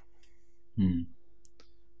Cyberpunk did.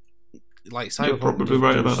 Like Cyberpunk probably does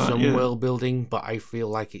right do about that, some yeah. world building, but I feel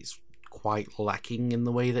like it's quite lacking in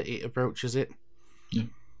the way that it approaches it. Yeah.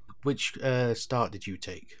 Which start did you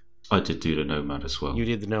take? I did do the Nomad as well. You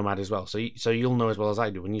did the Nomad as well, so you'll know as well as I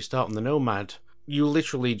do. When you start on the Nomad, you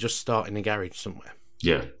literally just start in a garage somewhere.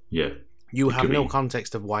 Yeah. You It have could no be-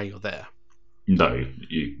 context of why you're there. No,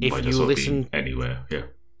 you If might you as well listen- be anywhere. Yeah.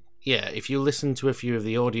 Yeah, if you listen to a few of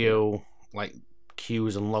the audio, like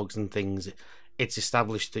cues and logs and things, it's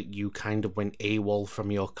established that you kind of went AWOL from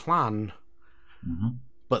your clan, Mm-hmm.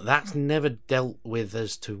 but that's never dealt with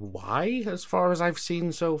as to why, as far as I've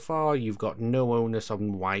seen so far. You've got no onus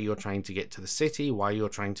on why you're trying to get to the city, why you're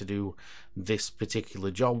trying to do this particular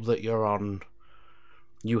job that you're on.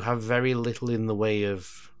 You have very little in the way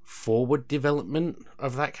of forward development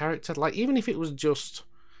of that character. Like, even if it was just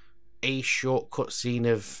a shortcut scene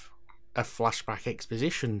of a flashback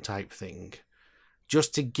exposition type thing,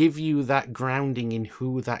 just to give you that grounding in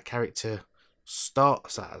who that character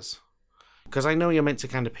starts as. Because I know you're meant to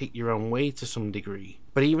kind of pick your own way to some degree,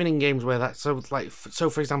 but even in games where that, so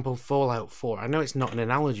for example, Fallout 4, I know it's not an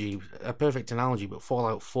analogy, a perfect analogy, but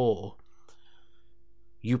Fallout 4,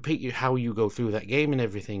 you pick how you go through that game and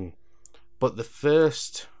everything, but the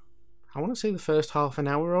first half an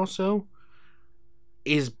hour or so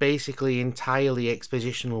is basically entirely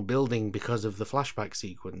expositional building because of the flashback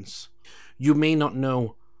sequence. You may not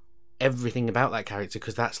know everything about that character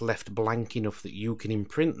because that's left blank enough that you can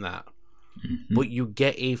imprint that, but you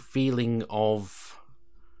get a feeling of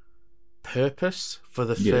purpose for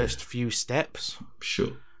the first few steps.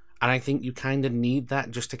 Sure. And I think you kind of need that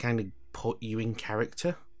just to kind of put you in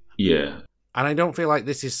character. Yeah. And I don't feel like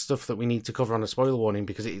this is stuff that we need to cover on a spoiler warning,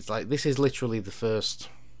 because it's like, this is literally the first,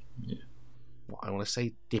 what I want to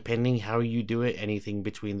say, depending how you do it, anything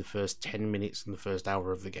between the first 10 minutes and the first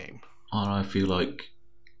hour of the game. And I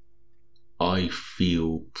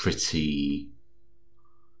feel pretty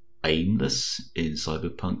aimless in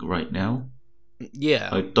Cyberpunk right now. Yeah.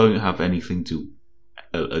 I don't have anything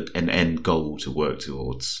an end goal to work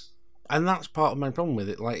towards. And that's part of my problem with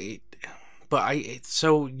it.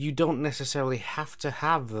 So you don't necessarily have to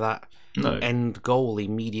have that end goal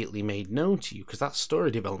immediately made known to you, because that's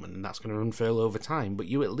story development and that's going to unfurl over time. But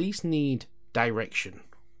you at least need direction.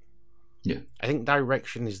 Yeah, I think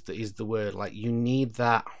direction is the word. Like, you need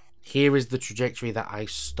that. Here is the trajectory that I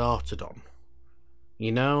started on.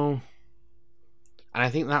 You know? And I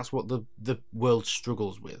think that's what the world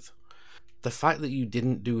struggles with. The fact that you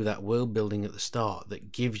didn't do that world building at the start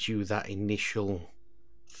that gives you that initial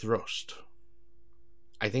thrust,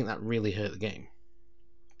 I think that really hurt the game.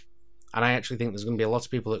 And I actually think there's going to be a lot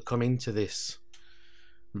of people that come into this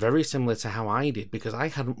very similar to how I did, because I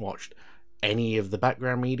hadn't watched any of the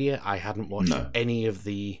background media. I hadn't watched any of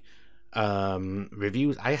the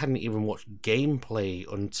reviews. I hadn't even watched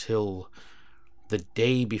gameplay until the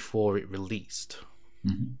day before it released.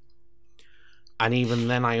 Mm-hmm. And even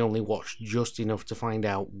then, I only watched just enough to find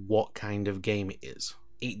out what kind of game it is.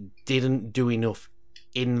 It didn't do enough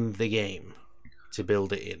in the game to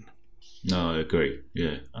build it in. No, I agree.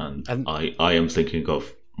 Yeah, and I am thinking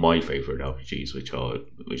of my favourite RPGs, which are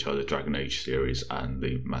the Dragon Age series and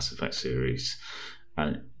the Mass Effect series,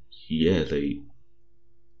 and yeah, the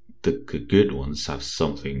good ones have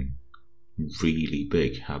something really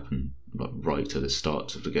big happen right at the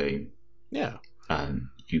start of the game. Yeah, and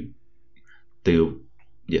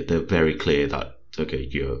they're very clear that okay,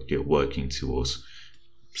 you're working towards,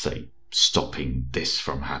 say, stopping this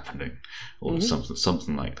from happening, or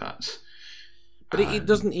something like that. But it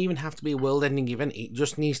doesn't even have to be a world-ending event. It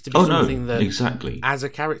just needs to be something that, exactly, as a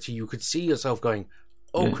character, you could see yourself going,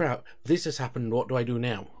 "Oh crap, this has happened. What do I do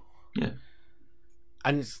now?" Yeah,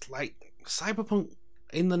 and it's like Cyberpunk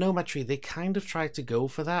in the Nomad Tree. They kind of tried to go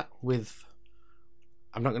for that with.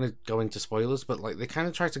 I'm not going to go into spoilers, but like they kind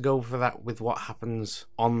of tried to go for that with what happens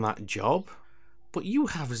on that job. But you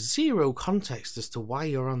have zero context as to why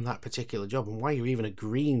you're on that particular job and why you're even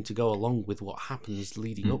agreeing to go along with what happens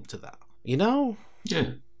leading up to that. You know,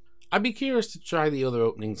 Yeah. I'd be curious to try the other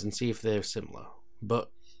openings and see if they're similar. But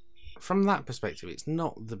from that perspective, it's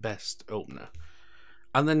not the best opener.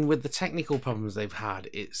 And then with the technical problems they've had,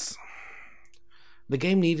 the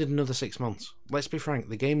game needed another 6 months. Let's be frank,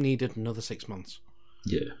 the game needed another 6 months.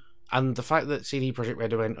 Yeah. And the fact that CD Projekt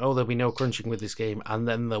Red went, oh, there'll be no crunching with this game, and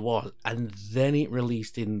then there was, and then it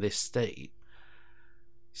released in this state.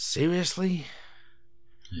 Seriously?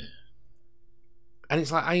 Yeah. And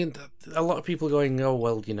it's like, a lot of people are going, oh,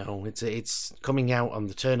 well, you know, it's coming out on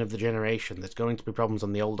the turn of the generation. There's going to be problems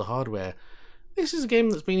on the older hardware. This is a game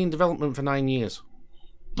that's been in development for 9 years.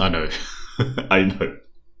 I know. I know.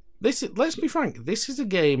 Let's be frank, this is a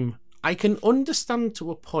game I can understand to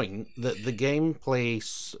a point that the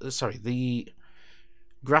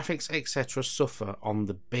graphics, etc., suffer on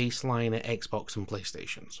the baseline at Xbox and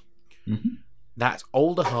PlayStations. Mm-hmm. That's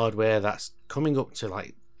older hardware that's coming up to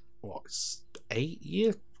 8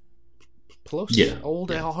 years plus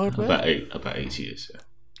older hardware. About 8 years, yeah.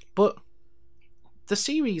 But the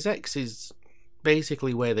Series X is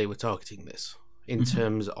basically where they were targeting this in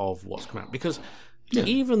terms of what's come out, because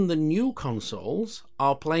even the new consoles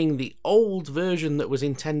are playing the old version that was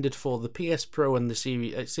intended for the PS Pro and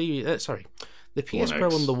the the PS Pro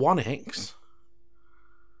and the One X.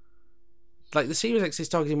 Like, the Series X is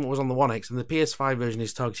targeting what was on the One X, and the PS5 version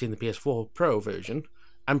is targeting the PS4 Pro version,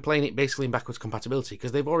 and playing it basically in backwards compatibility,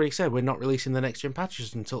 because they've already said we're not releasing the next gen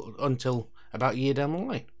patches until about a year down the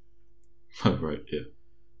line. Oh, right, yeah.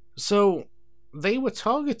 So they were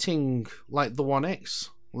targeting like the One X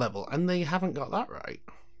level, and they haven't got that right.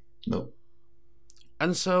 No.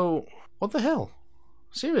 And so, what the hell?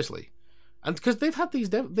 Seriously. And because they've had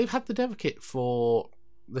they've had the dev kit for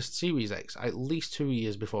the Series X at least 2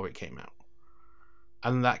 years before it came out.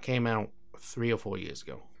 And that came out 3 or 4 years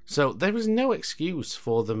ago. So there is no excuse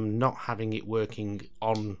for them not having it working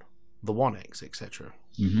on the One X, etc.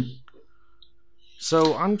 Mm-hmm.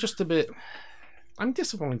 So I'm disappointed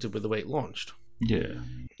with the way it launched. Yeah.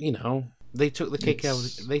 You know, they took the cake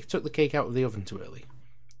out of the oven too early.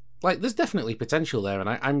 Like, there's definitely potential there,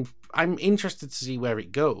 and I'm interested to see where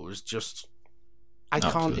it goes. Just I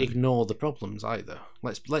can't ignore the problems either.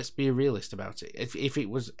 Let's be a realist about it. If it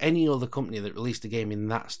was any other company that released a game in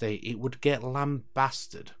that state, it would get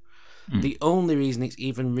lambasted. The only reason it's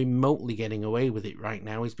even remotely getting away with it right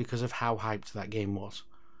now is because of how hyped that game was.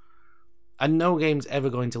 And no game's ever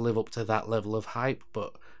going to live up to that level of hype,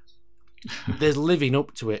 but there's living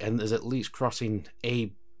up to it, and there's at least crossing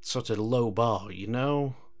a sort of low bar, you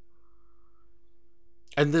know?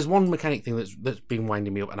 And there's one mechanic thing that's been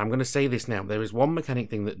winding me up, and I'm going to say this now. There is one mechanic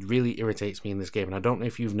thing that really irritates me in this game, and I don't know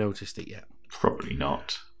if you've noticed it yet. Probably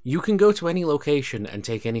not. You can go to any location and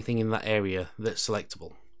take anything in that area that's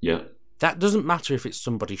selectable. Yeah. That doesn't matter if it's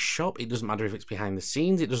somebody's shop, it doesn't matter if it's behind the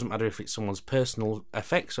scenes, it doesn't matter if it's someone's personal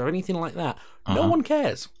effects or anything like that. No one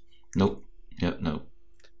cares. Nope. Yeah, no.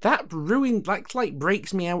 That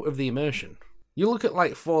breaks me out of the immersion. You look at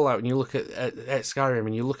like Fallout and you look at Skyrim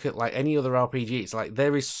and you look at like any other RPG, it's like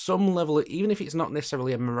there is some level of, even if it's not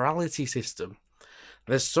necessarily a morality system,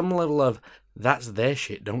 there's some level of that's their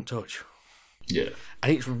shit, don't touch. Yeah.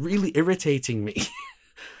 And it's really irritating me.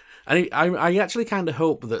 And I actually kind of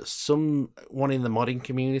hope that someone in the modding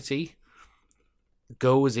community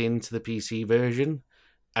goes into the PC version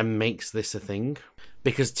and makes this a thing.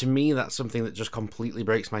 Because to me, that's something that just completely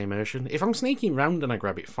breaks my immersion. If I'm sneaking around and I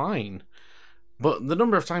grab it, fine. But the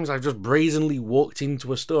number of times I've just brazenly walked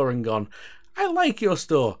into a store and gone, I like your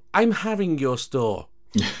store. I'm having your store.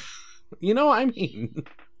 You know what I mean?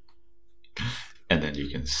 And then you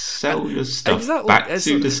can sell your stuff back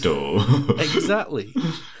to the store. Exactly.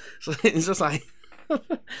 So it's just like,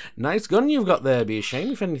 nice gun you've got there. Be a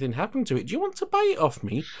shame if anything happened to it. Do you want to buy it off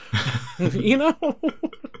me? You know?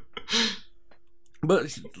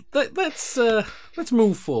 But let's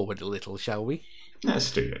move forward a little, shall we?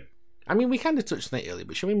 Let's do it. I mean, we kind of touched on it earlier,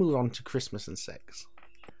 but shall we move on to Christmas and sex?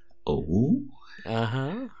 Oh?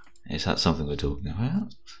 Uh-huh. Is that something we're talking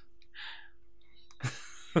about?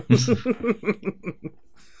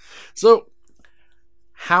 So,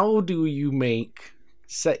 how do you make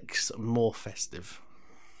sex more festive?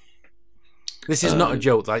 This is not a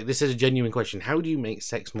joke. Like, this is a genuine question. How do you make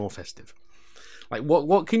sex more festive? Like,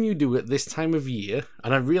 what can you do at this time of year?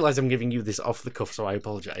 And I realise I'm giving you this off the cuff, so I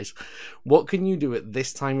apologise. What can you do at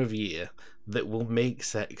this time of year that will make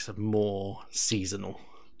sex more seasonal?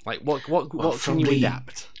 Like, what can you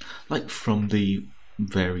adapt? Like, from the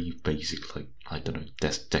very basic, like, I don't know,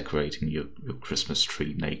 decorating your Christmas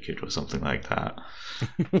tree naked or something like that.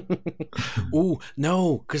 Oh,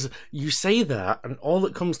 no, because you say that, and all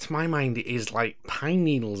that comes to my mind is, like, pine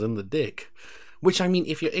needles in the dick. Which, I mean,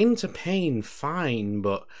 if you're into pain, fine,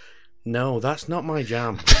 but no, that's not my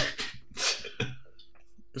jam.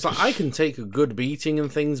 It's like, I can take a good beating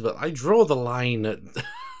and things, but I draw the line at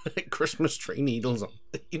Christmas tree needles.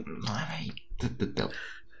 I mean,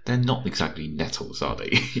 they're not exactly nettles, are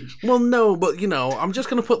they? Well, no, but, you know, I'm just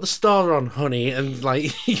going to put the star on, honey, and,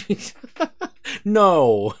 like...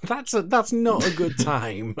 No, that's not a good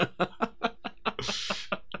time.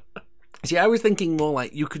 See, I was thinking more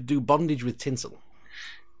like you could do bondage with tinsel.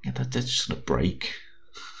 Yeah, that's just gonna break.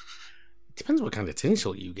 Depends what kind of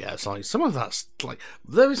tinsel you get. It's like some of that's like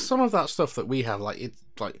there is some of that stuff that we have. Like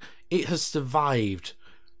it has survived,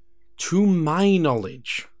 to my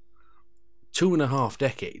knowledge, 2.5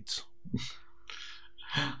 decades.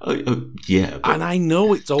 Yeah, but, and I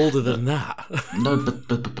know it's older than that. No,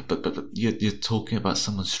 but you're talking about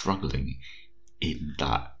someone struggling in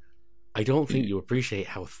that. I don't think you appreciate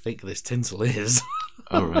how thick this tinsel is.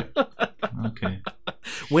 All right. Okay.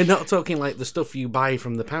 We're not talking like the stuff you buy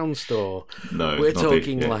from the pound store. No, we're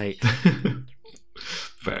talking like.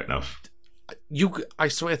 Fair enough. I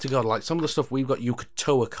swear to God, like some of the stuff we've got, you could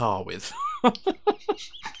tow a car with.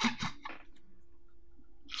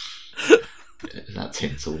 Is that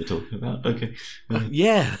tinsel we're talking about? Okay.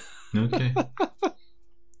 Yeah. Okay.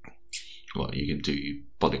 Well, you can do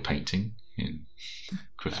body painting in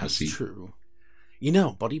Christmas Eve. That's true. You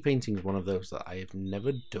know, body painting is one of those that I have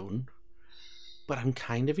never done, but I'm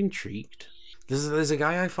kind of intrigued. There's a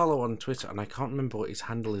guy I follow on Twitter, and I can't remember what his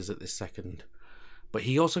handle is at this second, but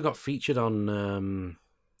he also got featured on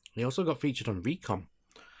Recon,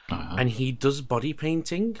 and he does body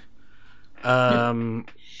painting.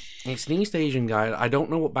 It's an East Asian guy. I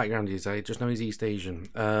don't know what background he is. I just know he's East Asian.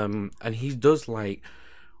 And he does like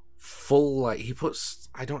full like he puts.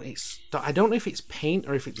 I don't know if it's paint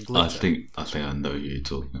or if it's glitter. I think I know who you're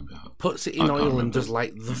talking about. Puts it in oil and does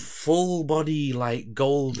like the full body like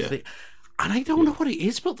gold thing. And I don't know what it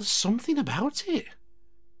is, but there's something about it.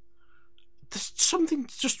 There's something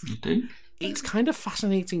just. You do? It's kind of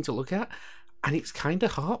fascinating to look at, and it's kind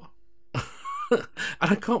of hot. And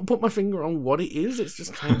I can't put my finger on what it is. It's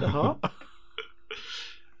just kind of hot.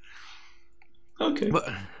 Okay. But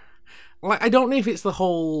like, I don't know if it's the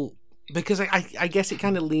whole, because I guess it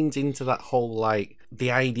kind of leans into that whole like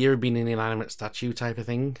the idea of being an inanimate statue type of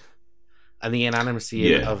thing, and the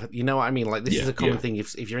inanimacy of, you know what I mean? Like this is a common thing.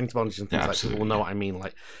 If you're into bondage and things like that, people will know what I mean.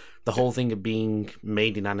 Like the whole thing of being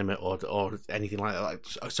made inanimate or anything like that. Like,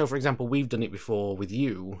 so for example, we've done it before with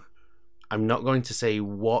you. I'm not going to say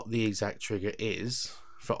what the exact trigger is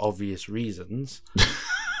for obvious reasons,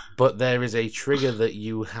 but there is a trigger that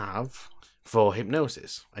you have for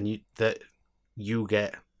hypnosis, and you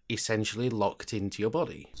get essentially locked into your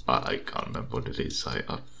body. I can't remember what it is.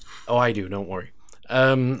 Oh, I do. Don't worry.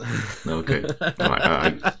 Okay.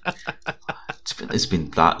 Right, it's been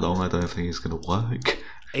that long. I don't think it's going to work.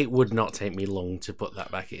 It would not take me long to put that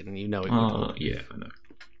back in. You know it would. Yeah, I know.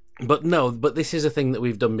 But this is a thing that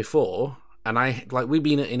we've done before, and we've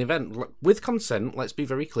been at an event with consent. Let's be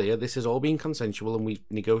very clear: this has all been consensual, and we've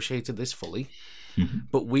negotiated this fully. Mm-hmm.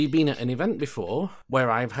 But we've been at an event before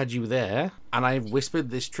where I've had you there, and I've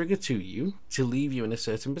whispered this trigger to you to leave you in a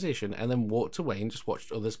certain position, and then walked away and just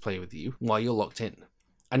watched others play with you while you're locked in.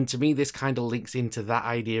 And to me, this kind of links into that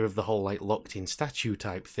idea of the whole like locked in statue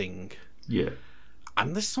type thing. Yeah.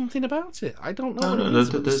 And there's something about it. I don't know what it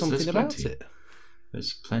is, but there's something about it.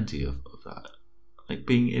 There's plenty of that. Like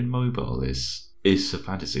being immobile is a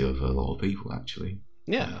fantasy of a lot of people, actually.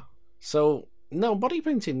 Yeah. So, no, body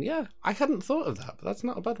painting, yeah. I hadn't thought of that, but that's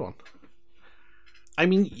not a bad one. I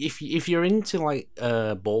mean, if you're into like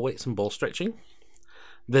ball weights and ball stretching,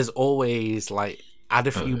 there's always like add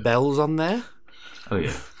a few bells on there. Oh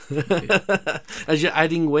yeah. As you're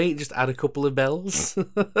adding weight, just add a couple of bells.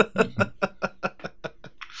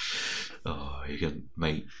 Oh, you can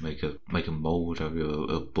make a mold of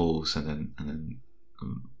your balls and then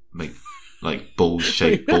make like ball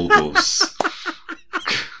shaped baubles.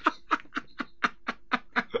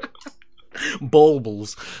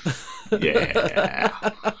 Baubles.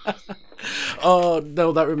 Yeah. Oh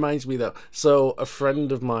no, that reminds me though. So a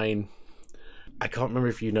friend of mine, I can't remember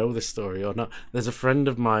if you know this story or not. There's a friend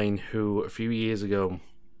of mine who a few years ago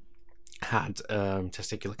had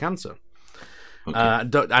testicular cancer. Okay.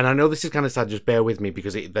 And I know this is kind of sad, just bear with me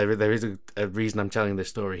because there is a reason I'm telling this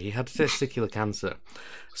story. He had testicular cancer.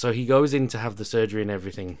 So he goes in to have the surgery and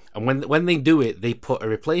everything. And when they do it, they put a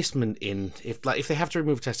replacement in. If they have to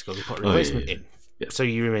remove a testicle, they put a replacement in. Yeah. So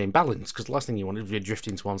you remain balanced, because the last thing you want is to be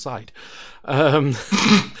drifting to one side. You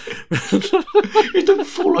don't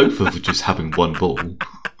fall over for just having one ball.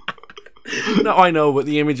 No, I know, but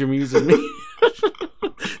the image amuses me.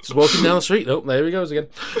 Just walking down the street. Oh, there he goes again.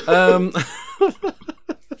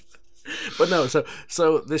 But no, so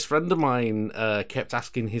this friend of mine kept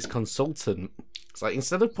asking his consultant, it's like,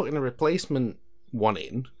 instead of putting a replacement one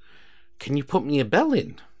in, can you put me a bell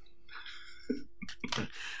in?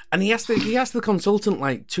 And he asked the consultant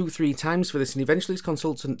like 2-3 times for this, and eventually his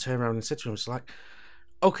consultant turned around and said to him, it's like,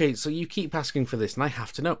 okay, so you keep asking for this, and I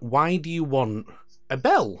have to know, why do you want a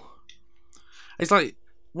bell? It's like,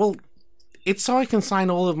 well, it's so I can sign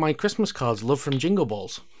all of my Christmas cards, love from Jingle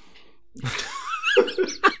Balls.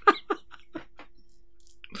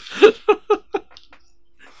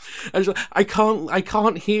 I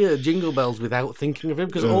can't hear Jingle Bells without thinking of him,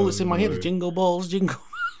 because all that's in my head is Jingle Balls, Jingle.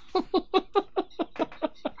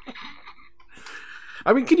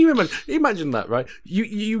 I mean, can you imagine that, right?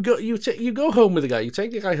 You go home with a guy, you take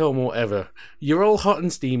the guy home or whatever, you're all hot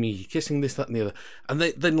and steamy, you're kissing this, that, and the other, and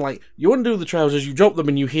then like you undo the trousers, you drop them,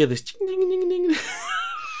 and you hear this ding ding ding ding.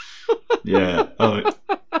 Yeah. Oh.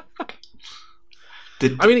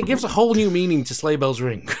 I mean, it gives a whole new meaning to Sleigh Bells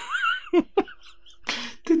Ring.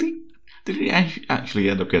 Did he actually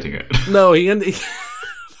end up getting it? No,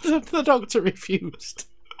 the doctor refused.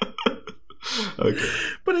 Okay.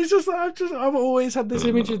 But it's just I've always had this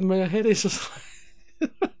image in my head. It's just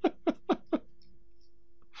like,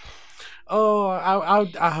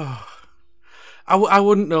 I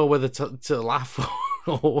wouldn't know whether to laugh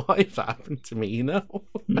or what if that happened to me, you know.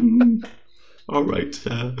 All right.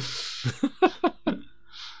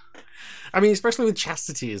 I mean, especially with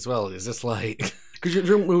chastity as well. It's just like, because your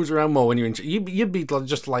drunk moves around more when you're in. You'd be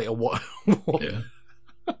just like a what? Yeah.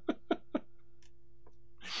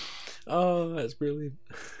 Oh, that's brilliant.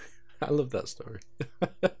 I love that story.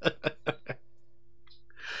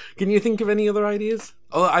 Can you think of any other ideas?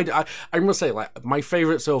 Oh, I must say, like, my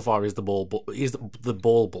favourite so far is the baubles. I just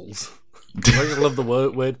love the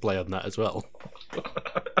wordplay on that as well.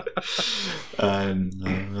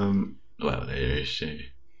 Well,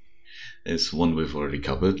 it's one we've already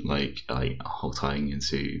covered, like whole tying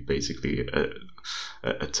into basically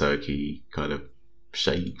a turkey kind of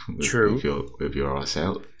shape with your ass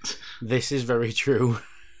out. This is very true.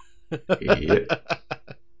 Yeah.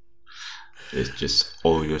 It's just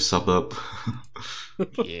all your sub up.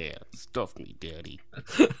 Yeah, stuff me, daddy.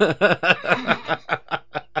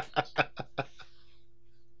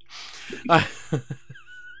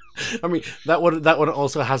 I mean, that one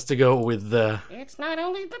also has to go with the. It's not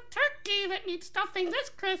only the turkey that needs stuffing this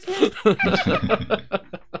Christmas.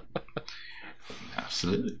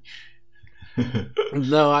 Absolutely.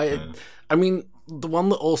 No, I mean, the one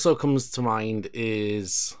that also comes to mind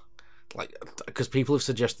is, like, because people have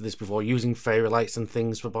suggested this before, using fairy lights and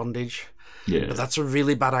things for bondage. Yeah. But that's a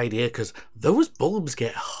really bad idea, because those bulbs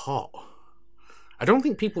get hot. I don't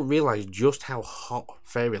think people realise just how hot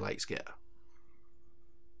fairy lights get.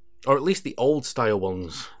 Or at least the old style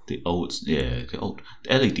ones. The old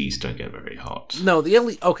LEDs don't get very hot. No, the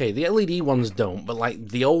LED ones don't, but like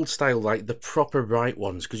the old style, like the proper bright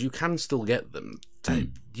ones, because you can still get them.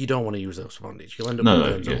 You don't want to use those for bondage. You'll end up with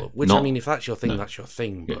burns all up. Which, I mean, if that's your thing, that's your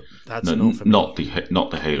thing. But that's not for me. Not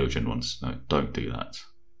the halogen ones. No, don't do that.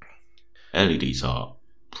 LEDs are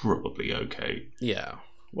probably okay. Yeah.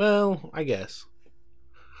 Well, I guess.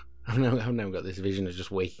 I've now got this vision of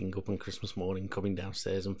just waking up on Christmas morning, coming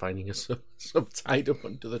downstairs and finding a sub tied up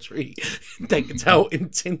under the tree, decked out in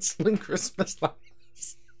tinsel and Christmas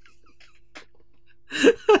lights.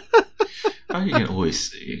 You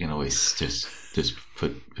can always just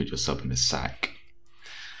put your sub in a sack,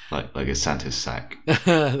 like a Santa's sack.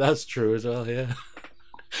 That's true as well. Yeah.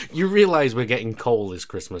 You realise we're getting coal this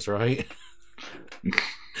Christmas, right?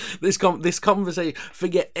 This conversation,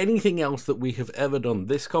 forget anything else that we have ever done.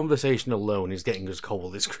 This conversation alone is getting us coal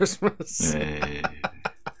this Christmas.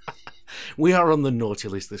 We are on the naughty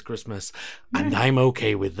list this Christmas, and I'm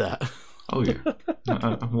okay with that. Oh yeah,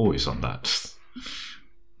 I'm always on that.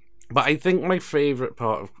 But I think my favourite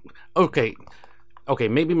part of... Okay,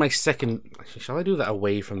 maybe my second... Shall I do that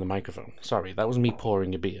away from the microphone? Sorry, that was me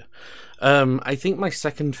pouring a beer. I think my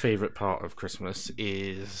second favourite part of Christmas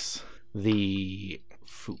is the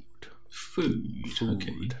food. Food.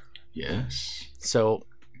 Okay. Yes. So,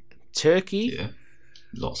 turkey... Yeah,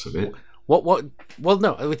 lots of it. What? Well,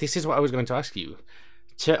 no, this is what I was going to ask you.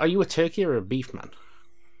 Are you a turkey or a beef man?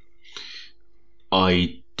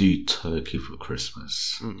 I do turkey for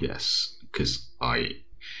Christmas, yes, because I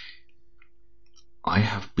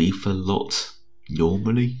have beef a lot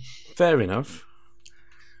normally. Fair enough.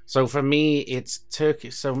 So for me, it's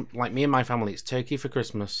turkey. So like me and my family, it's turkey for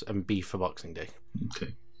Christmas and beef for Boxing Day.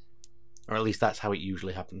 Okay. Or at least that's how it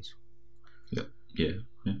usually happens. Yeah.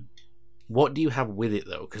 What do you have with it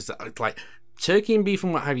though? Because like turkey and beef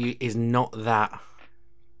and what have you is not that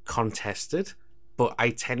contested, but I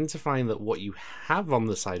tend to find that what you have on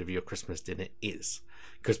the side of your Christmas dinner is,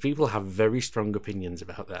 because people have very strong opinions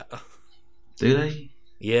about that. Do they?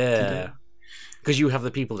 Yeah. Because you have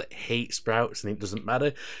the people that hate sprouts and it doesn't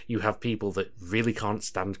matter. You have people that really can't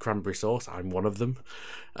stand cranberry sauce. I'm one of them.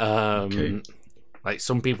 Okay. Like,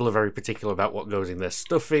 some people are very particular about what goes in their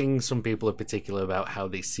stuffing. Some people are particular about how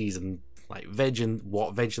they season like veg and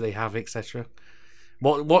what veg they have, etc.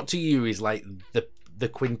 What to you is like the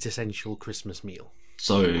quintessential Christmas meal?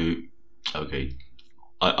 So, okay,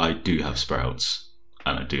 I do have sprouts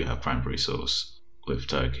and I do have cranberry sauce with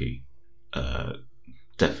turkey.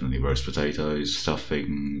 Definitely roast potatoes,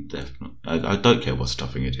 stuffing. Definitely, I don't care what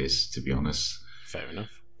stuffing it is, to be honest. Fair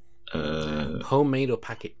enough. Homemade or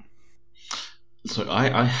packet? So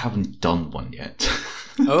I haven't done one yet.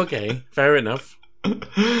 Okay, fair enough.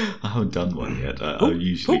 I haven't done one yet. I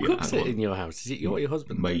usually who cooks have it one in your house? Is it your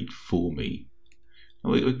husband? made for me.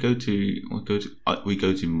 We go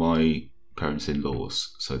to my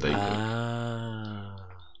parents-in-laws, so they cook.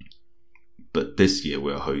 But this year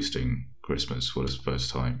we're hosting Christmas for the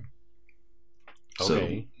first time. Okay.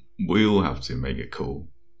 So we'll have to make it cool.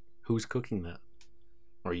 Who's cooking that?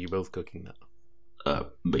 Or are you both cooking that?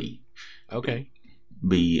 Me. Okay.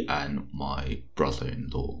 Me and my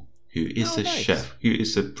brother-in-law, who is a nice. chef, who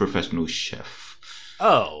is a professional chef.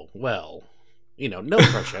 Oh, well, no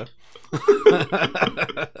pressure.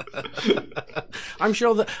 I'm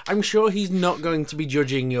sure he's not going to be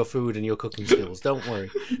judging your food and your cooking skills. Don't worry.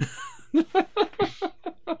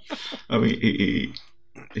 I mean,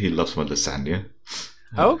 he loves my lasagna.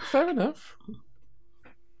 Oh, fair enough.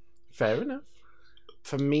 Fair enough.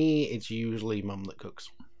 For me, it's usually mum that cooks.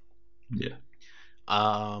 Yeah.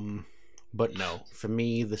 But no, for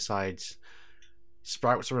me, the sides,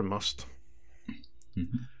 sprouts are a must.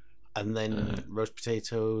 Mm-hmm. And then roast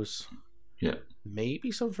potatoes. Yeah.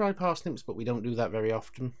 Maybe some fried parsnips, but we don't do that very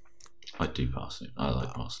often. I do parsnip. I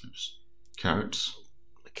like parsnips. Carrots.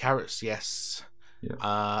 Carrots, yes.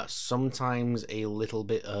 Yeah. Sometimes a little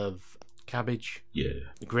bit of cabbage. Yeah.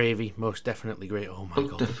 Gravy, most definitely great. Oh my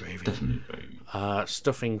god, the gravy. Definitely gravy.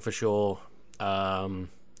 Stuffing for sure.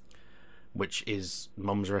 Which is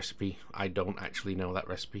mum's recipe. I don't actually know that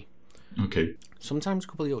recipe. Okay. Sometimes a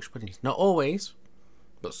couple of Yorkshire puddings. Not always,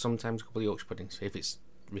 but sometimes a couple of Yorkshire puddings if it's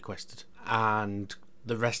requested. And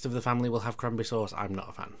the rest of the family will have cranberry sauce. I'm not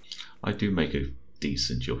a fan. I do make a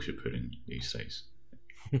decent Yorkshire pudding these days.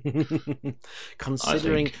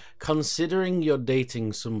 Considering you're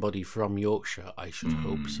dating somebody from Yorkshire, I should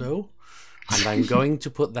hope so. And I'm going to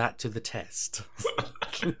put that to the test.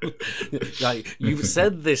 Like, you've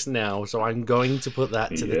said this now, so I'm going to put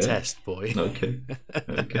that to the test, boy. Okay.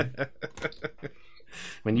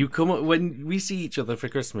 When we see each other for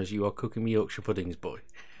Christmas, you are cooking me Yorkshire puddings, boy.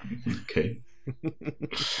 Okay.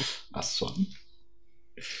 That's fun.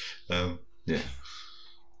 Yeah.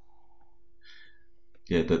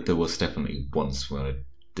 Yeah, there was definitely once where I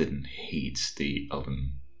didn't heat the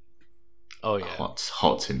oven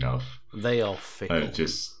hot enough. They are fickle. And it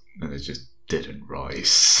just didn't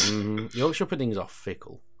rise. Mm-hmm. Yorkshire puddings are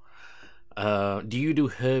fickle. Do you do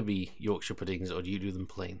herby Yorkshire puddings or do you do them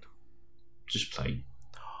plain? Just plain.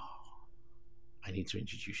 I need to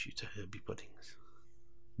introduce you to herby puddings.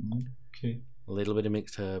 Okay. A little bit of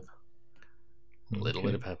mixed herb. A little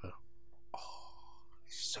bit of pepper. Oh,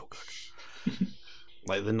 so good.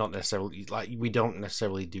 Like, they're not necessarily, like, we don't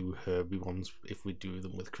necessarily do herby ones if we do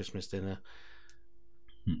them with Christmas dinner.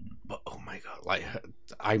 But oh my god, like,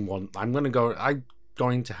 I'm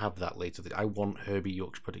going to have that later. I want herby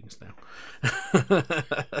Yorkshire puddings now.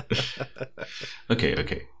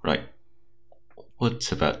 Okay, right.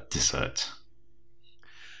 What about dessert?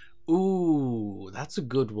 Ooh, that's a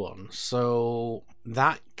good one. So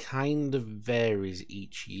that kind of varies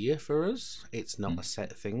each year for us. It's not a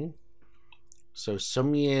set thing. So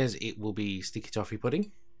some years it will be sticky toffee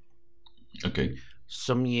pudding. Okay.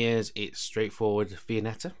 Some years it's straightforward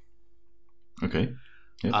Viennetta. Okay.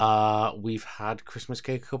 Yep. We've had Christmas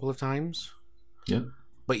cake a couple of times. Yeah.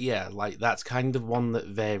 But yeah, like, that's kind of one that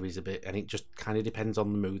varies a bit, and it just kind of depends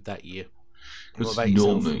on the mood that year. Because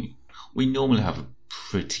we normally have a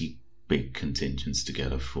pretty big contingents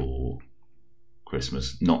together for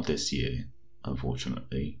Christmas. Not this year,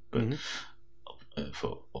 unfortunately, but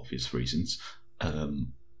for obvious reasons.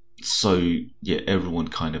 So yeah, everyone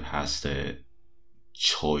kind of has their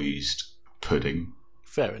choiced pudding.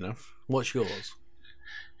 Fair enough. What's yours?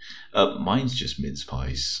 Mine's just mince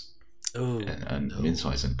pies. Oh, and mince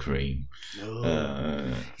pies and cream.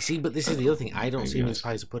 No. You see, but this is the other thing. I don't see mince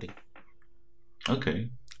pies as pudding. Okay.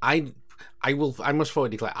 I must fully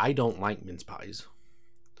declare, I don't like mince pies.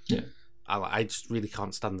 Yeah. I just really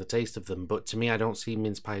can't stand the taste of them. But to me, I don't see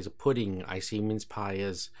mince pie as a pudding. I see mince pie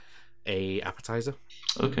as a appetizer.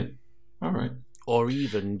 Okay. All right. Or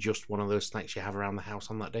even just one of those snacks you have around the house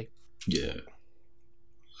on that day. Yeah.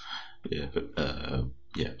 Yeah, but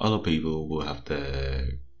other people will have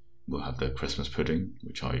their Christmas pudding,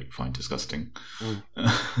 which I find disgusting.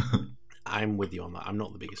 I'm with you on that. I'm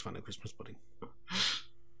not the biggest fan of Christmas pudding.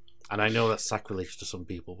 And I know that's sacrilege to some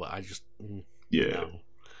people, but I just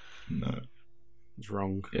no. It's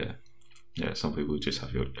wrong. Yeah. Yeah, some people just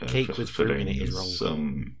have your cake Christmas with fruit in it is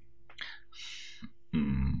wrong.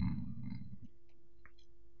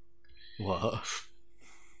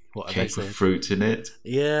 What are they cake saying? with fruit in it?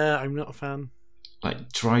 Yeah, I'm not a fan.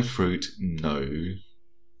 Like dried fruit, no.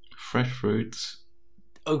 Fresh fruit.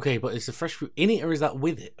 Okay, but is the fresh fruit in it or is that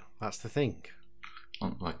with it? That's the thing.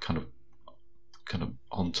 Like kind of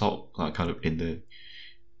on top, like kind of in the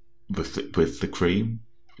with the cream.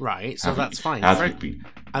 Right, so that's fine.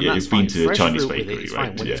 You've been to a Chinese bakery, it's right?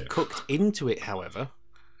 fine. When it's cooked into it, however,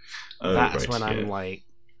 that's when I'm like,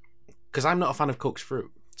 because I'm not a fan of cooked fruit,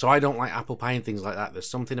 so I don't like apple pie and things like that. There's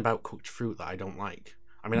something about cooked fruit that I don't like.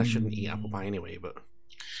 I mean, I shouldn't eat apple pie anyway, but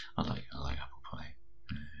I like apple pie.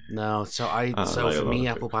 No, so for me,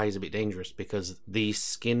 apple pie is a bit dangerous because the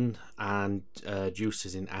skin and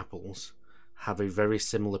juices in apples have a very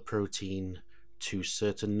similar protein to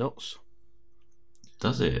certain nuts.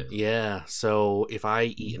 Does it? Yeah, so if I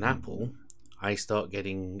eat an apple, I start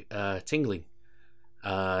getting tingling,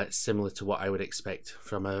 similar to what I would expect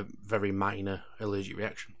from a very minor allergic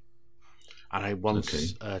reaction. And I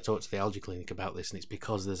once talked to the allergy clinic about this, and it's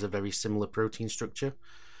because there's a very similar protein structure,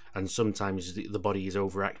 and sometimes the body is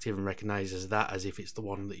overactive and recognises that as if it's the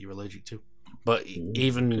one that you're allergic to. But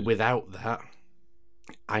even without that,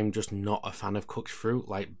 I'm just not a fan of cooked fruit,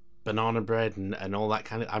 like banana bread and all that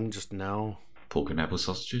kind of... I'm just, no... Pork and apple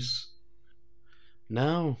sausages?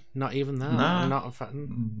 No, not even that. Nah. I'm not a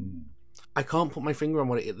fan. I can't put my finger on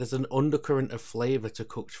what it is. There's an undercurrent of flavour to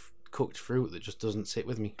cooked fruit that just doesn't sit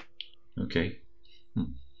with me. Okay.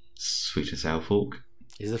 Sweet and sour pork?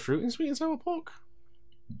 Is there fruit in sweet and sour pork?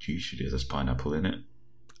 Usually there's pineapple in it.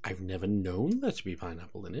 I've never known there to be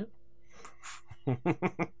pineapple in it.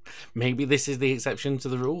 Maybe this is the exception to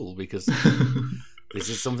the rule, because this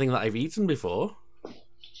is something that I've eaten before.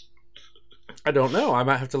 I don't know. I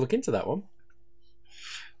might have to look into that one.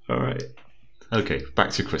 All right. Okay,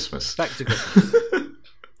 back to Christmas. Back to Christmas.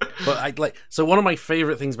 But so one of my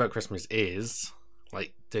favourite things about Christmas is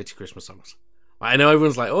like dirty Christmas songs. I know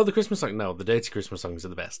everyone's like, "Oh, the Christmas song." No, the dirty Christmas songs are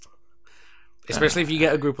the best. Especially if you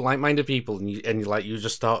get a group of like-minded people and you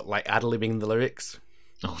just start like ad-libbing the lyrics.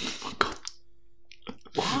 Oh my god!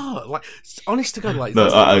 What? Like, honest to God, like no,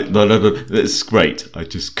 that's great. I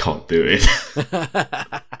just can't do it.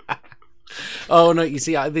 Oh no! You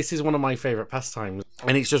see, this is one of my favorite pastimes,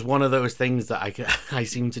 and it's just one of those things that I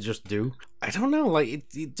seem to just do. I don't know, like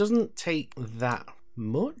it doesn't take that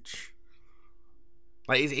much.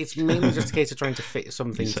 Like it's mainly just a case of trying to fit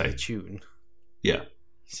something to the tune. Yeah.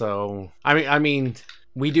 So I mean,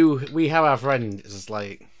 we have our friend. It's just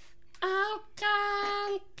like, oh,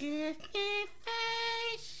 don't give me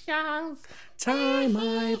facials. Tie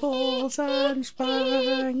my balls and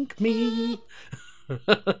spank me.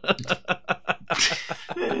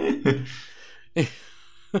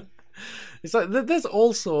 It's like there's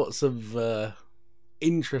all sorts of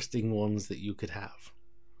interesting ones that you could have.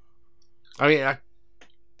 I mean,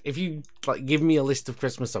 if you like give me a list of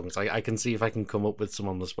Christmas songs, I can see if I can come up with some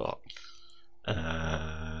on the spot.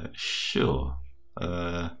 Sure.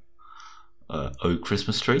 Oh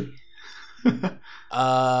Christmas Tree.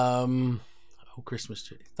 Oh Christmas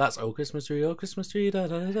Tree. That's Oh Christmas Tree, Oh Christmas Tree, da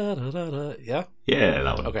da da da da da. Yeah? Yeah,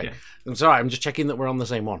 that one. Okay. Yeah. I'm sorry, I'm just checking that we're on the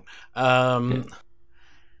same one. Yeah.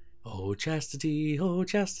 Oh chastity, how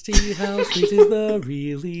sweet is the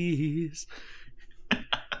release.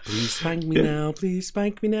 Please spank me now, please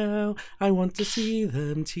spank me now. I want to see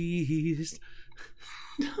them teased.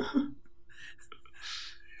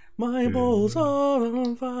 My balls are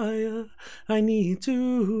on fire. I need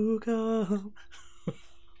to come.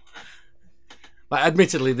 Like,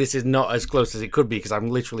 admittedly, this is not as close as it could be because I'm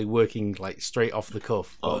literally working like straight off the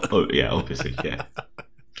cuff. Oh yeah, obviously, yeah.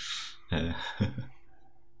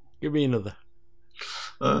 Give me another.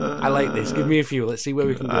 I like this. Give me a few. Let's see where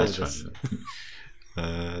we can go with this.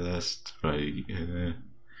 Let's try.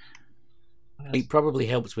 It probably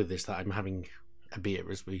helps with this that I'm having a beer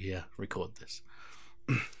as we record this.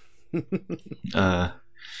 I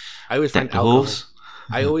always find alcohol.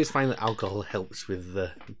 I always find that alcohol helps with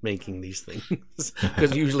making these things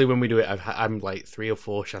because usually when we do it, I'm like 3 or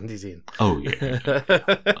 4 shandies in. Oh yeah,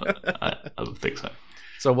 I would think so.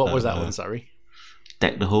 So what was that one? Sorry,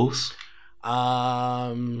 Deck the Horse.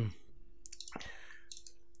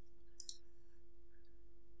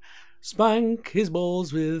 Spank his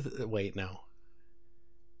balls with. Wait, no.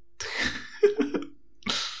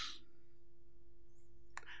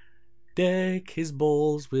 Deck his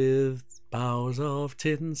balls with boughs of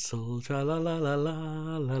tinsel, tra la la la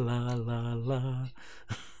la la la la la.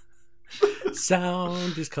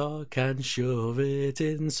 Sound his cock and shove it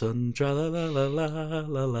in sun, tra la la la la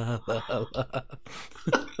la la la la.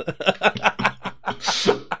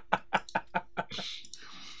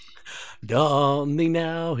 Donning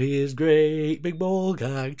now his great big ball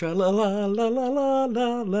gag, tra la la la la la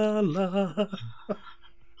la la la.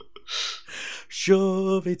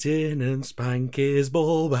 Shove it in and spank his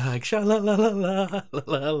ball bag, sha la la la la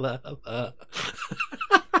la la la.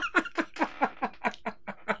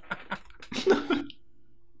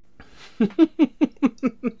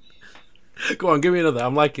 Go on, give me another.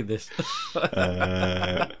 I'm liking this.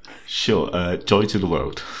 Sure. Joy to the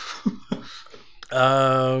World.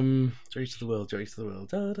 Joy to the world, joy to the world.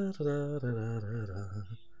 Da, da, da, da, da, da, da.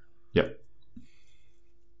 Yep.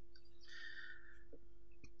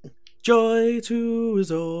 Joy to us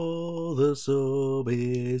all, the sub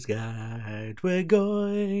is gagged. We're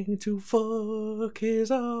going to fuck his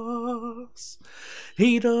ass.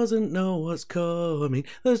 He doesn't know what's coming.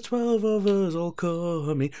 There's 12 of us all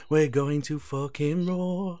coming. We're going to fuck him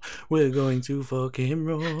raw. We're going to fuck him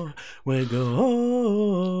raw. We're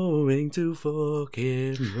going to fuck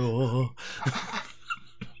him raw.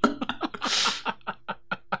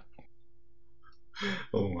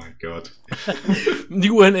 Oh my god.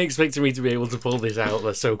 You weren't expecting me to be able to pull this out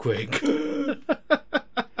there so quick.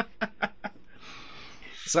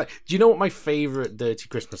 So, do you know what my favourite Dirty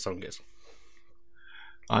Christmas song is?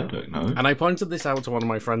 I don't know. And I pointed this out to one of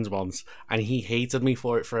my friends once, and he hated me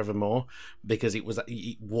for it forevermore because it was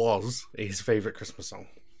his favourite Christmas song.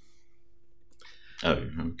 Oh,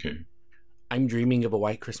 okay. I'm Dreaming of a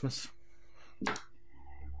White Christmas.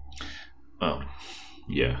 Oh,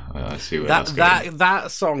 yeah, I see where that's going.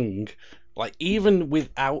 That song, like, even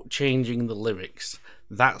without changing the lyrics,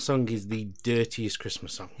 that song is the dirtiest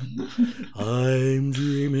Christmas song. I'm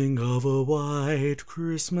dreaming of a white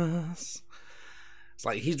Christmas. It's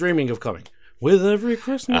like he's dreaming of coming. With every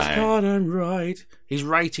Christmas card I'm right. He's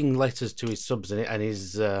writing letters to his subs and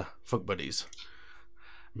his fuck buddies.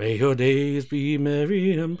 May your days be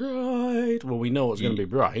merry and bright. Well, we know what's going to be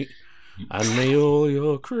bright. And may all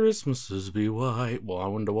your Christmases be white. Well, I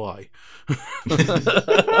wonder why.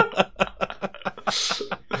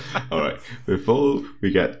 Alright, before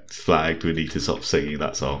we get flagged, we need to stop singing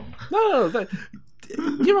that song. No,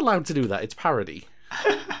 you're allowed to do that. It's parody.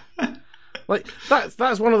 Like,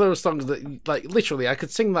 that's one of those songs that, like, literally, I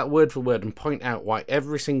could sing that word for word and point out why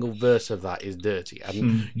every single verse of that is dirty.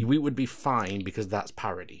 And we would be fine because that's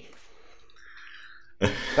parody.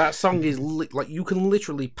 That song is like you can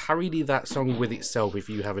literally parody that song with itself if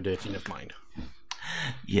you have a dirty enough mind.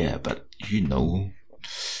 Yeah, but you know.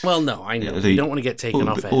 Well, no, I know. You don't want to get taken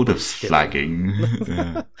off air. All the flagging.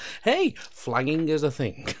 Yeah. Hey, flagging is a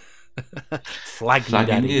thing. Flagging me,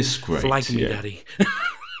 daddy. Is great. Flag me, daddy.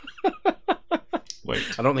 Wait.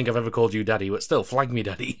 I don't think I've ever called you daddy, but still, flag me,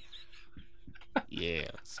 daddy. Yeah,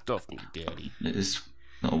 stuff me, daddy.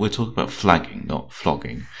 No, we're talking about flagging, not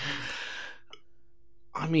flogging.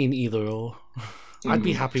 I mean, either or. I'd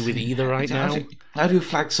be happy with either right now. How do you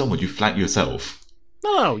flag someone? You flag yourself.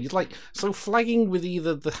 No, you'd like so flagging with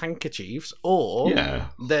either the handkerchiefs or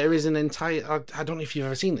there is an entire. I don't know if you've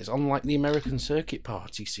ever seen this on like the American circuit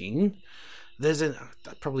party scene. There's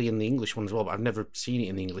probably in the English one as well, but I've never seen it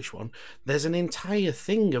in the English one. There's an entire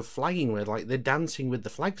thing of flagging where like they're dancing with the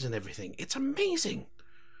flags and everything. It's amazing.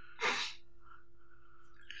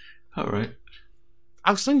 All right,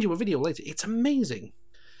 I'll send you a video later. It's amazing.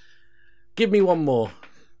 Give me one more.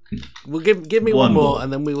 We'll give me one more,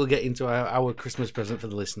 and then we will get into our Christmas present for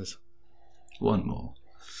the listeners. One more.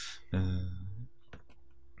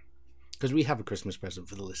 Because we have a Christmas present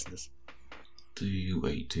for the listeners. Do you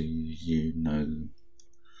know?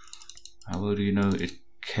 How do you know it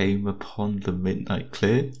came upon the midnight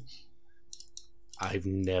clear? I've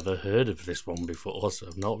never heard of this one before,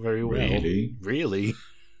 so not very well. Really?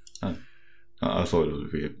 I thought it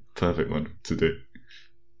would be a perfect one to do.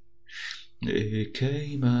 It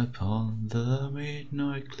came upon the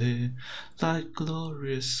midnight clear, like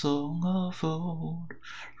glorious song of old,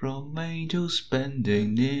 from angels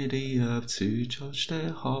bending near the earth to touch their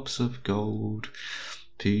harps of gold.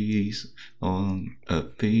 Peace on earth,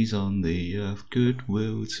 Peace on the earth,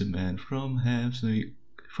 goodwill to men from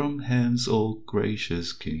heaven's all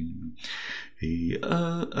gracious King. The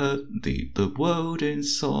world in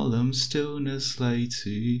solemn stillness lay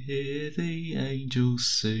to hear the angels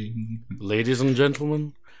sing. Ladies and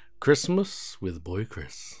gentlemen, Christmas with Boy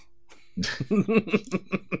Chris.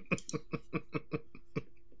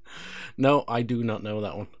 No, I do not know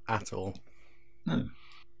that one at all. No.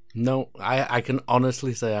 No, I can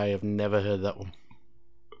honestly say I have never heard that one.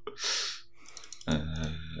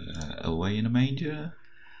 Away in a Manger?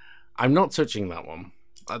 I'm not touching that one.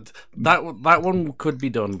 That one could be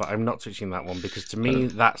done, but I'm not touching that one because to me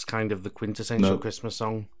that's kind of the quintessential Christmas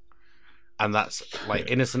song, and that's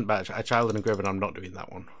like Innocent by A Child in a Crib, and I'm not doing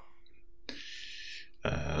that one.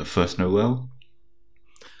 First Noel.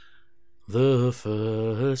 The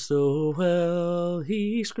first Noel,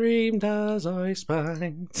 he screamed as I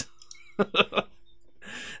spanked.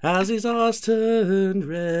 As his eyes turned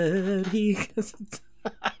red, he...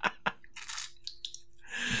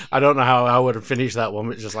 I don't know how I would have finished that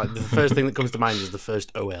one. It's just like the first thing that comes to mind is the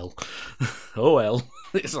first OL. OL.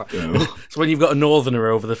 It's like it's when you've got a northerner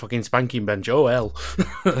over the fucking spanking bench. OL.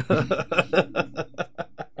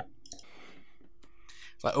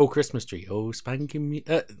 It's like, oh, Christmas tree, oh, spanking me.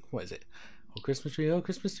 What is it? Oh, Christmas tree, oh,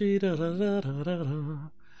 Christmas tree. Da, da, da, da, da,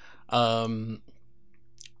 da.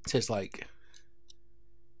 So it's like,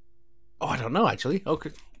 oh, I don't know actually.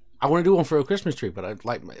 Okay, I want to do one for a Christmas tree, but I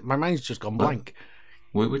like my mind's just gone blank.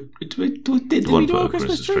 We did one for a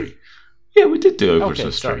Christmas tree. Yeah, we did do a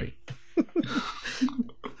Christmas tree.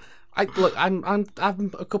 I'm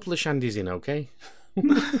a couple of shandies in, okay?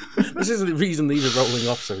 This isn't the reason these are rolling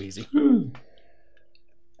off so easy.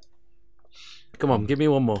 Come on, give me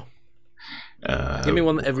one more. Give me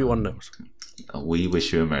one that everyone knows. We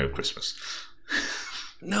Wish You a Merry Christmas.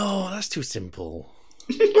 No, that's too simple.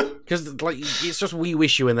 Because like it's just We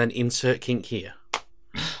Wish You and then insert kink here.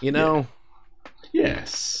 You know? Yeah.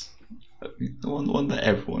 Yes. The one that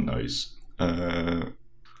everyone knows.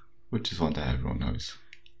 Which is one that everyone knows?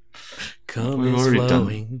 Come is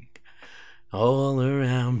flowing all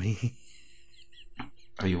around me.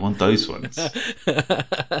 Oh, you want those ones?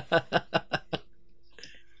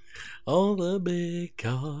 All the big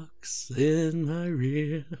cocks in my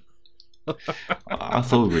rear. I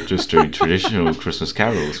thought we were just doing traditional Christmas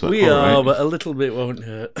carols. But we are, but a little bit won't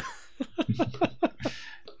hurt.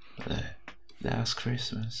 Last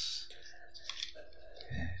Christmas.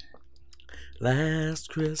 Yeah. Last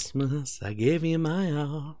Christmas, I gave you my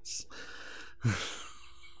arse.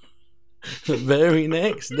 The very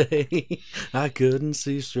next day, I couldn't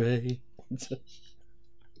see straight.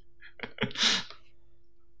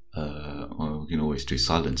 Well, we can always do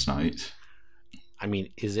Silent Night. I mean,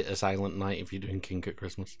 is it a silent night if you're doing kink at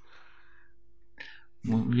Christmas?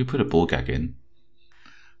 Well, you put a ball gag in.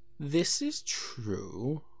 This is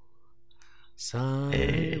true.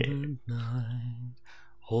 Silent night,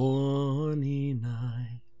 horny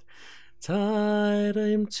night, tied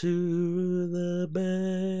him to the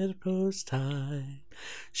bedpost tight,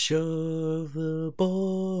 shove the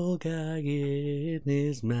ball gag in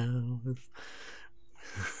his mouth,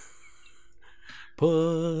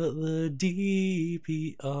 put the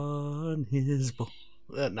DP on his ball.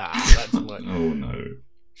 Nah, that's what. Oh no.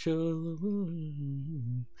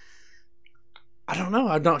 I don't know.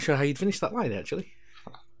 I'm not sure how you'd finish that line actually.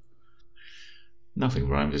 Nothing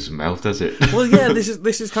rhymes with mouth, does it? Well, yeah.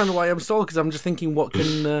 This is kind of why I'm stalled because I'm just thinking what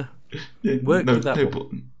can work with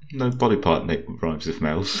that. No body part rhymes with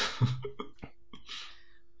mouth.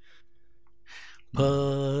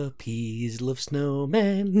 Puppies love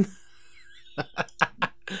snowmen.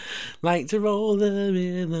 Like to roll them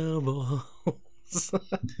in the balls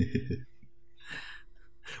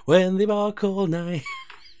when they bark all night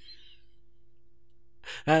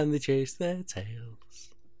and they chase their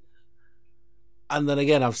tails. And then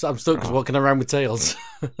again, I'm stuck because what can I rhyme with tails?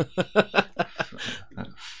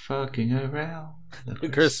 Fucking around the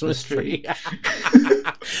Christmas tree.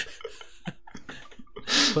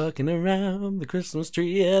 Fucking around the Christmas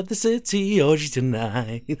tree at the city orgy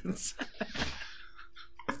tonight.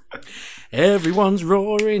 Everyone's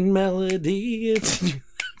roaring melody.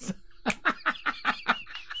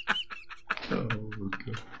 Oh,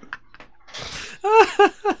 God.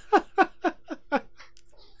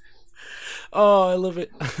 Oh, I love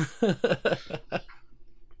it.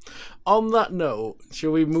 On that note,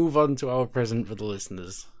 shall we move on to our present for the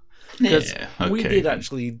listeners? Because we did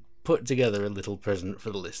actually put together a little present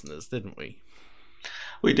for the listeners, didn't we?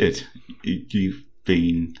 We did. You've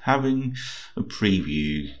been having a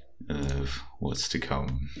preview of what's to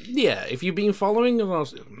come. Yeah, if you've been following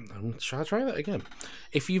us on... Shall I try that again?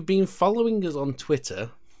 If you've been following us on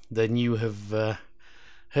Twitter, then you have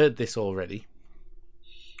heard this already.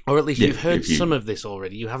 Or at least you've heard some of this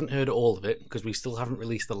already. You haven't heard all of it, because we still haven't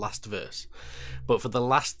released the last verse. But for the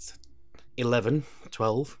last 11,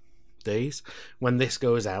 12 days, when this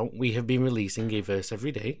goes out, we have been releasing a verse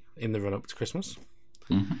every day in the run-up to Christmas.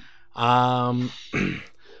 Mm-hmm.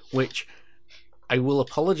 Which... I will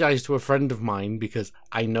apologise to a friend of mine because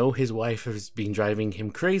I know his wife has been driving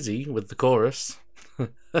him crazy with the chorus.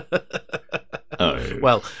 Oh.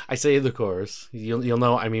 Well, I say the chorus. You'll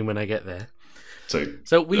know what I mean when I get there.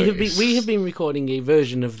 So we have been recording a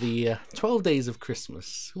version of the 12 Days of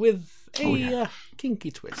Christmas with a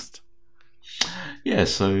kinky twist. Yeah.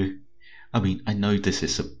 So, I mean, I know this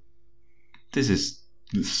is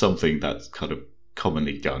something that's kind of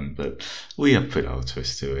commonly done, but we have put our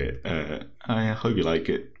twist to it. I hope you like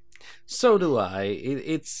it. So do I.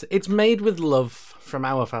 It's made with love from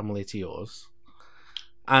our family to yours,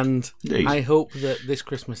 and Indeed. I hope that this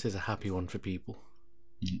Christmas is a happy one for people.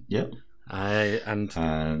 Yep. Let's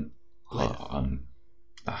have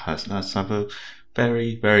a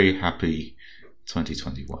very, very happy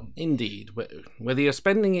 2021. Indeed. Whether you're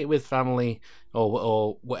spending it with family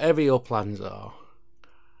or whatever your plans are,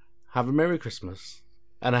 have a Merry Christmas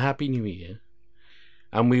and a Happy New Year,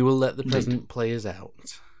 and we will let the present play us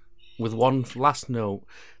out with one last note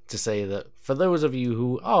to say that for those of you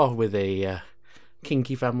who are with a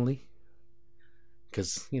kinky family,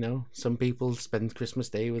 because, you know, some people spend Christmas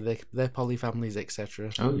Day with their poly families,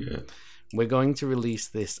 etc. Oh, yeah. We're going to release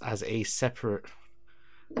this as a separate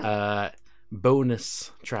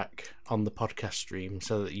bonus track on the podcast stream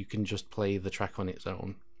so that you can just play the track on its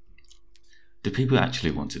own. Do people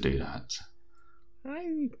actually want to do that?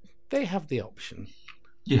 They have the option.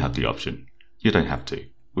 You have the option. You don't have to.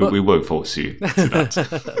 We won't force you to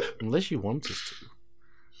that. Unless you want us to.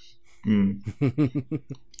 Mm.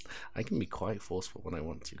 I can be quite forceful when I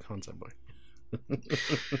want to, can't I, boy?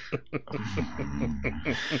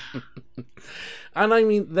 And I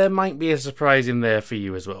mean, there might be a surprise in there for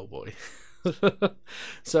you as well, boy.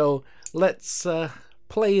 So let's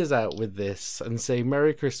play us out with this and say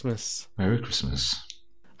Merry Christmas. Merry Christmas.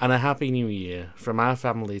 And a Happy New Year from our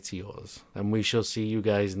family to yours. And we shall see you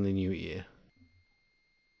guys in the new year.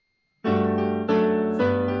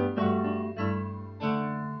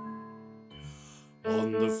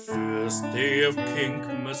 On the first day of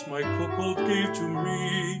Kinkmas, my cuckold gave to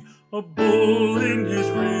me a bull in his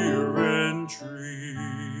rear entry.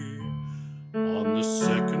 On the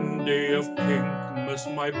second day of Kinkmas,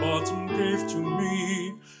 my bottom gave to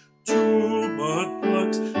me 2 butt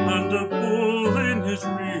plugs and a bull in his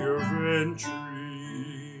rear entry.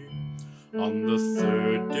 On the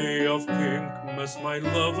third day of Kinkmas, my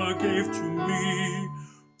lover gave to me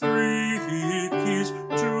 3 keys,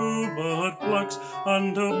 2 butt plugs,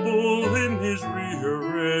 and a bull in his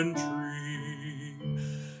rear entry.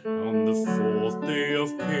 On the fourth day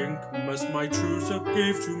of Kinkmas, my trousseau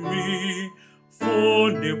gave to me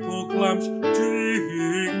 4 nipple clamps,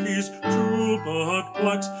 2 keys, 2 butt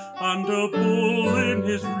plugs, and a bull in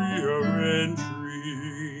his rear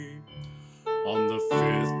entry. On the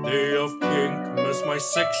 5th day of Kinkmas, my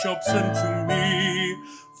sex shop sent to me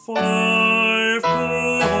 5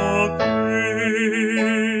 cock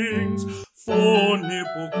rings, 4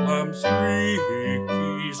 nipple clamps, 3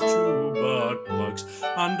 keys, 2 butt plugs,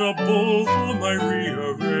 and a bull for my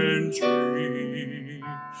rear entry.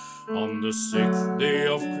 On the 6th day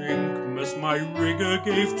of Kinkmas, my rigger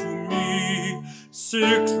gave to me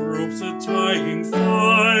 6 ropes a tying,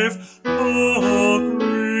 5 cock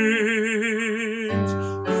rings,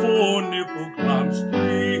 4 nipple clamps,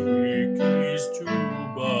 3 keys, 2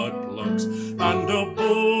 butt plugs, and a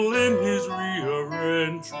bull in his rear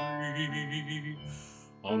entry.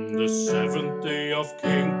 On the 7th day of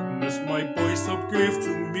Kinkmas, my boy sub gave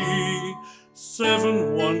to me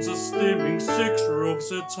 7 wands a stimming, 6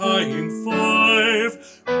 ropes a tying,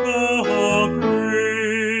 5 cock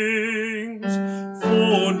rings,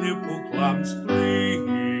 4 nipple clamps, 3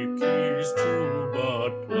 keys, 2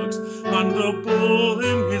 butt plugs, and a bull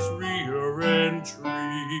in his rear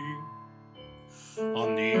entry.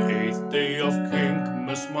 On the 8th day of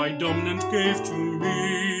Kinkmas, my dominant gave to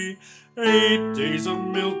me 8 days of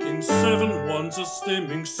milking, 7 wands a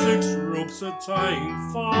stimming, 6 ropes a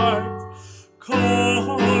tying, 5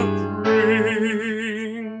 cock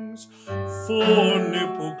rings, 4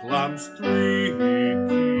 nipple clamps, 3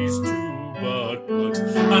 keys, 2 butt plugs,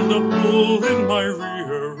 and a bull in my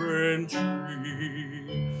rear entry.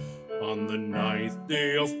 On the 9th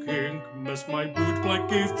day of Kinkmas, my boot black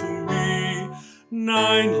gave to me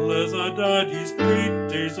 9 leather daddies, 8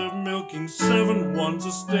 days of milking, 7 wands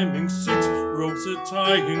a stemming, 6 ropes a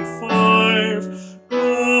tying, 5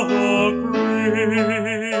 cock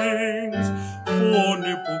rings, 4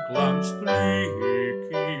 nipple clamps, 3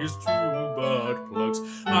 keys, 2 butt plugs,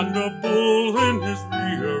 and a bull in his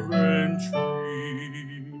rear entry.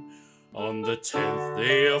 On the 10th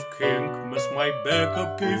day of Kinkmas, my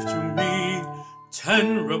backup gave to me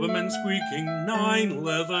 10 rubbermen squeaking, 9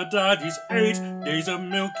 leather daddies, 8 days of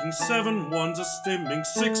milking, 7 wands a stimming,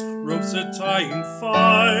 6 ropes a tying,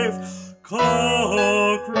 5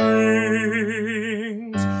 cock rings,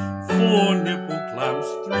 4 nipple clamps,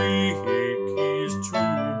 3 keys, 2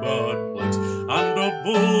 butt plugs, and a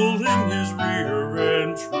bull in his rear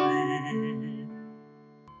entry.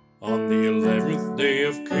 On the 11th day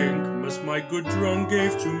of Kinkmas, my good drone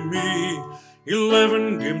gave to me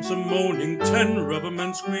 11 gimps a moaning, 10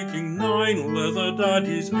 rubbermen squeaking, 9 leather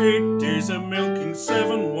daddies, 8 days a milking,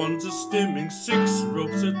 7 wands a stimming, 6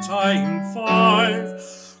 ropes a tying, 5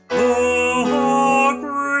 cock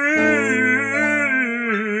rings.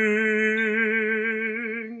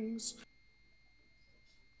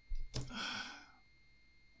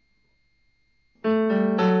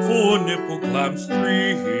 4 nipple clamps,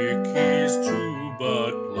 3 keys, 2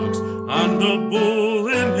 butt plugs, and a bull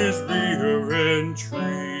in his rear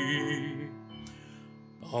entry.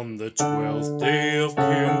 On the 12th day of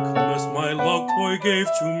Kinkmas, my luck boy gave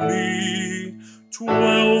to me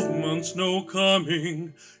 12 months no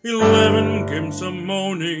coming, 11 gimps a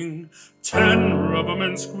moaning, 10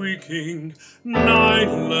 rubbermen squeaking,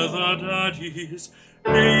 9 leather daddies,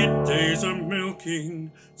 8 days a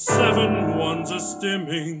milking, 7 wands a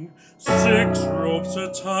stimming, 6 ropes a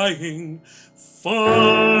tying,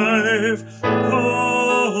 5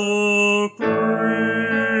 cock rings,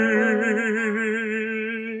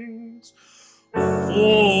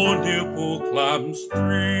 4 nipple clamps,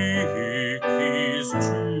 3 keys,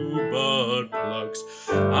 2 butt plugs,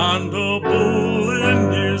 and a bull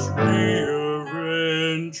in his rear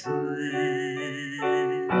entry.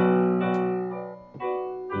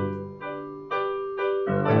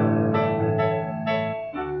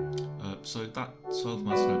 So that 12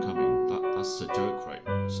 months no coming, that's a joke, right?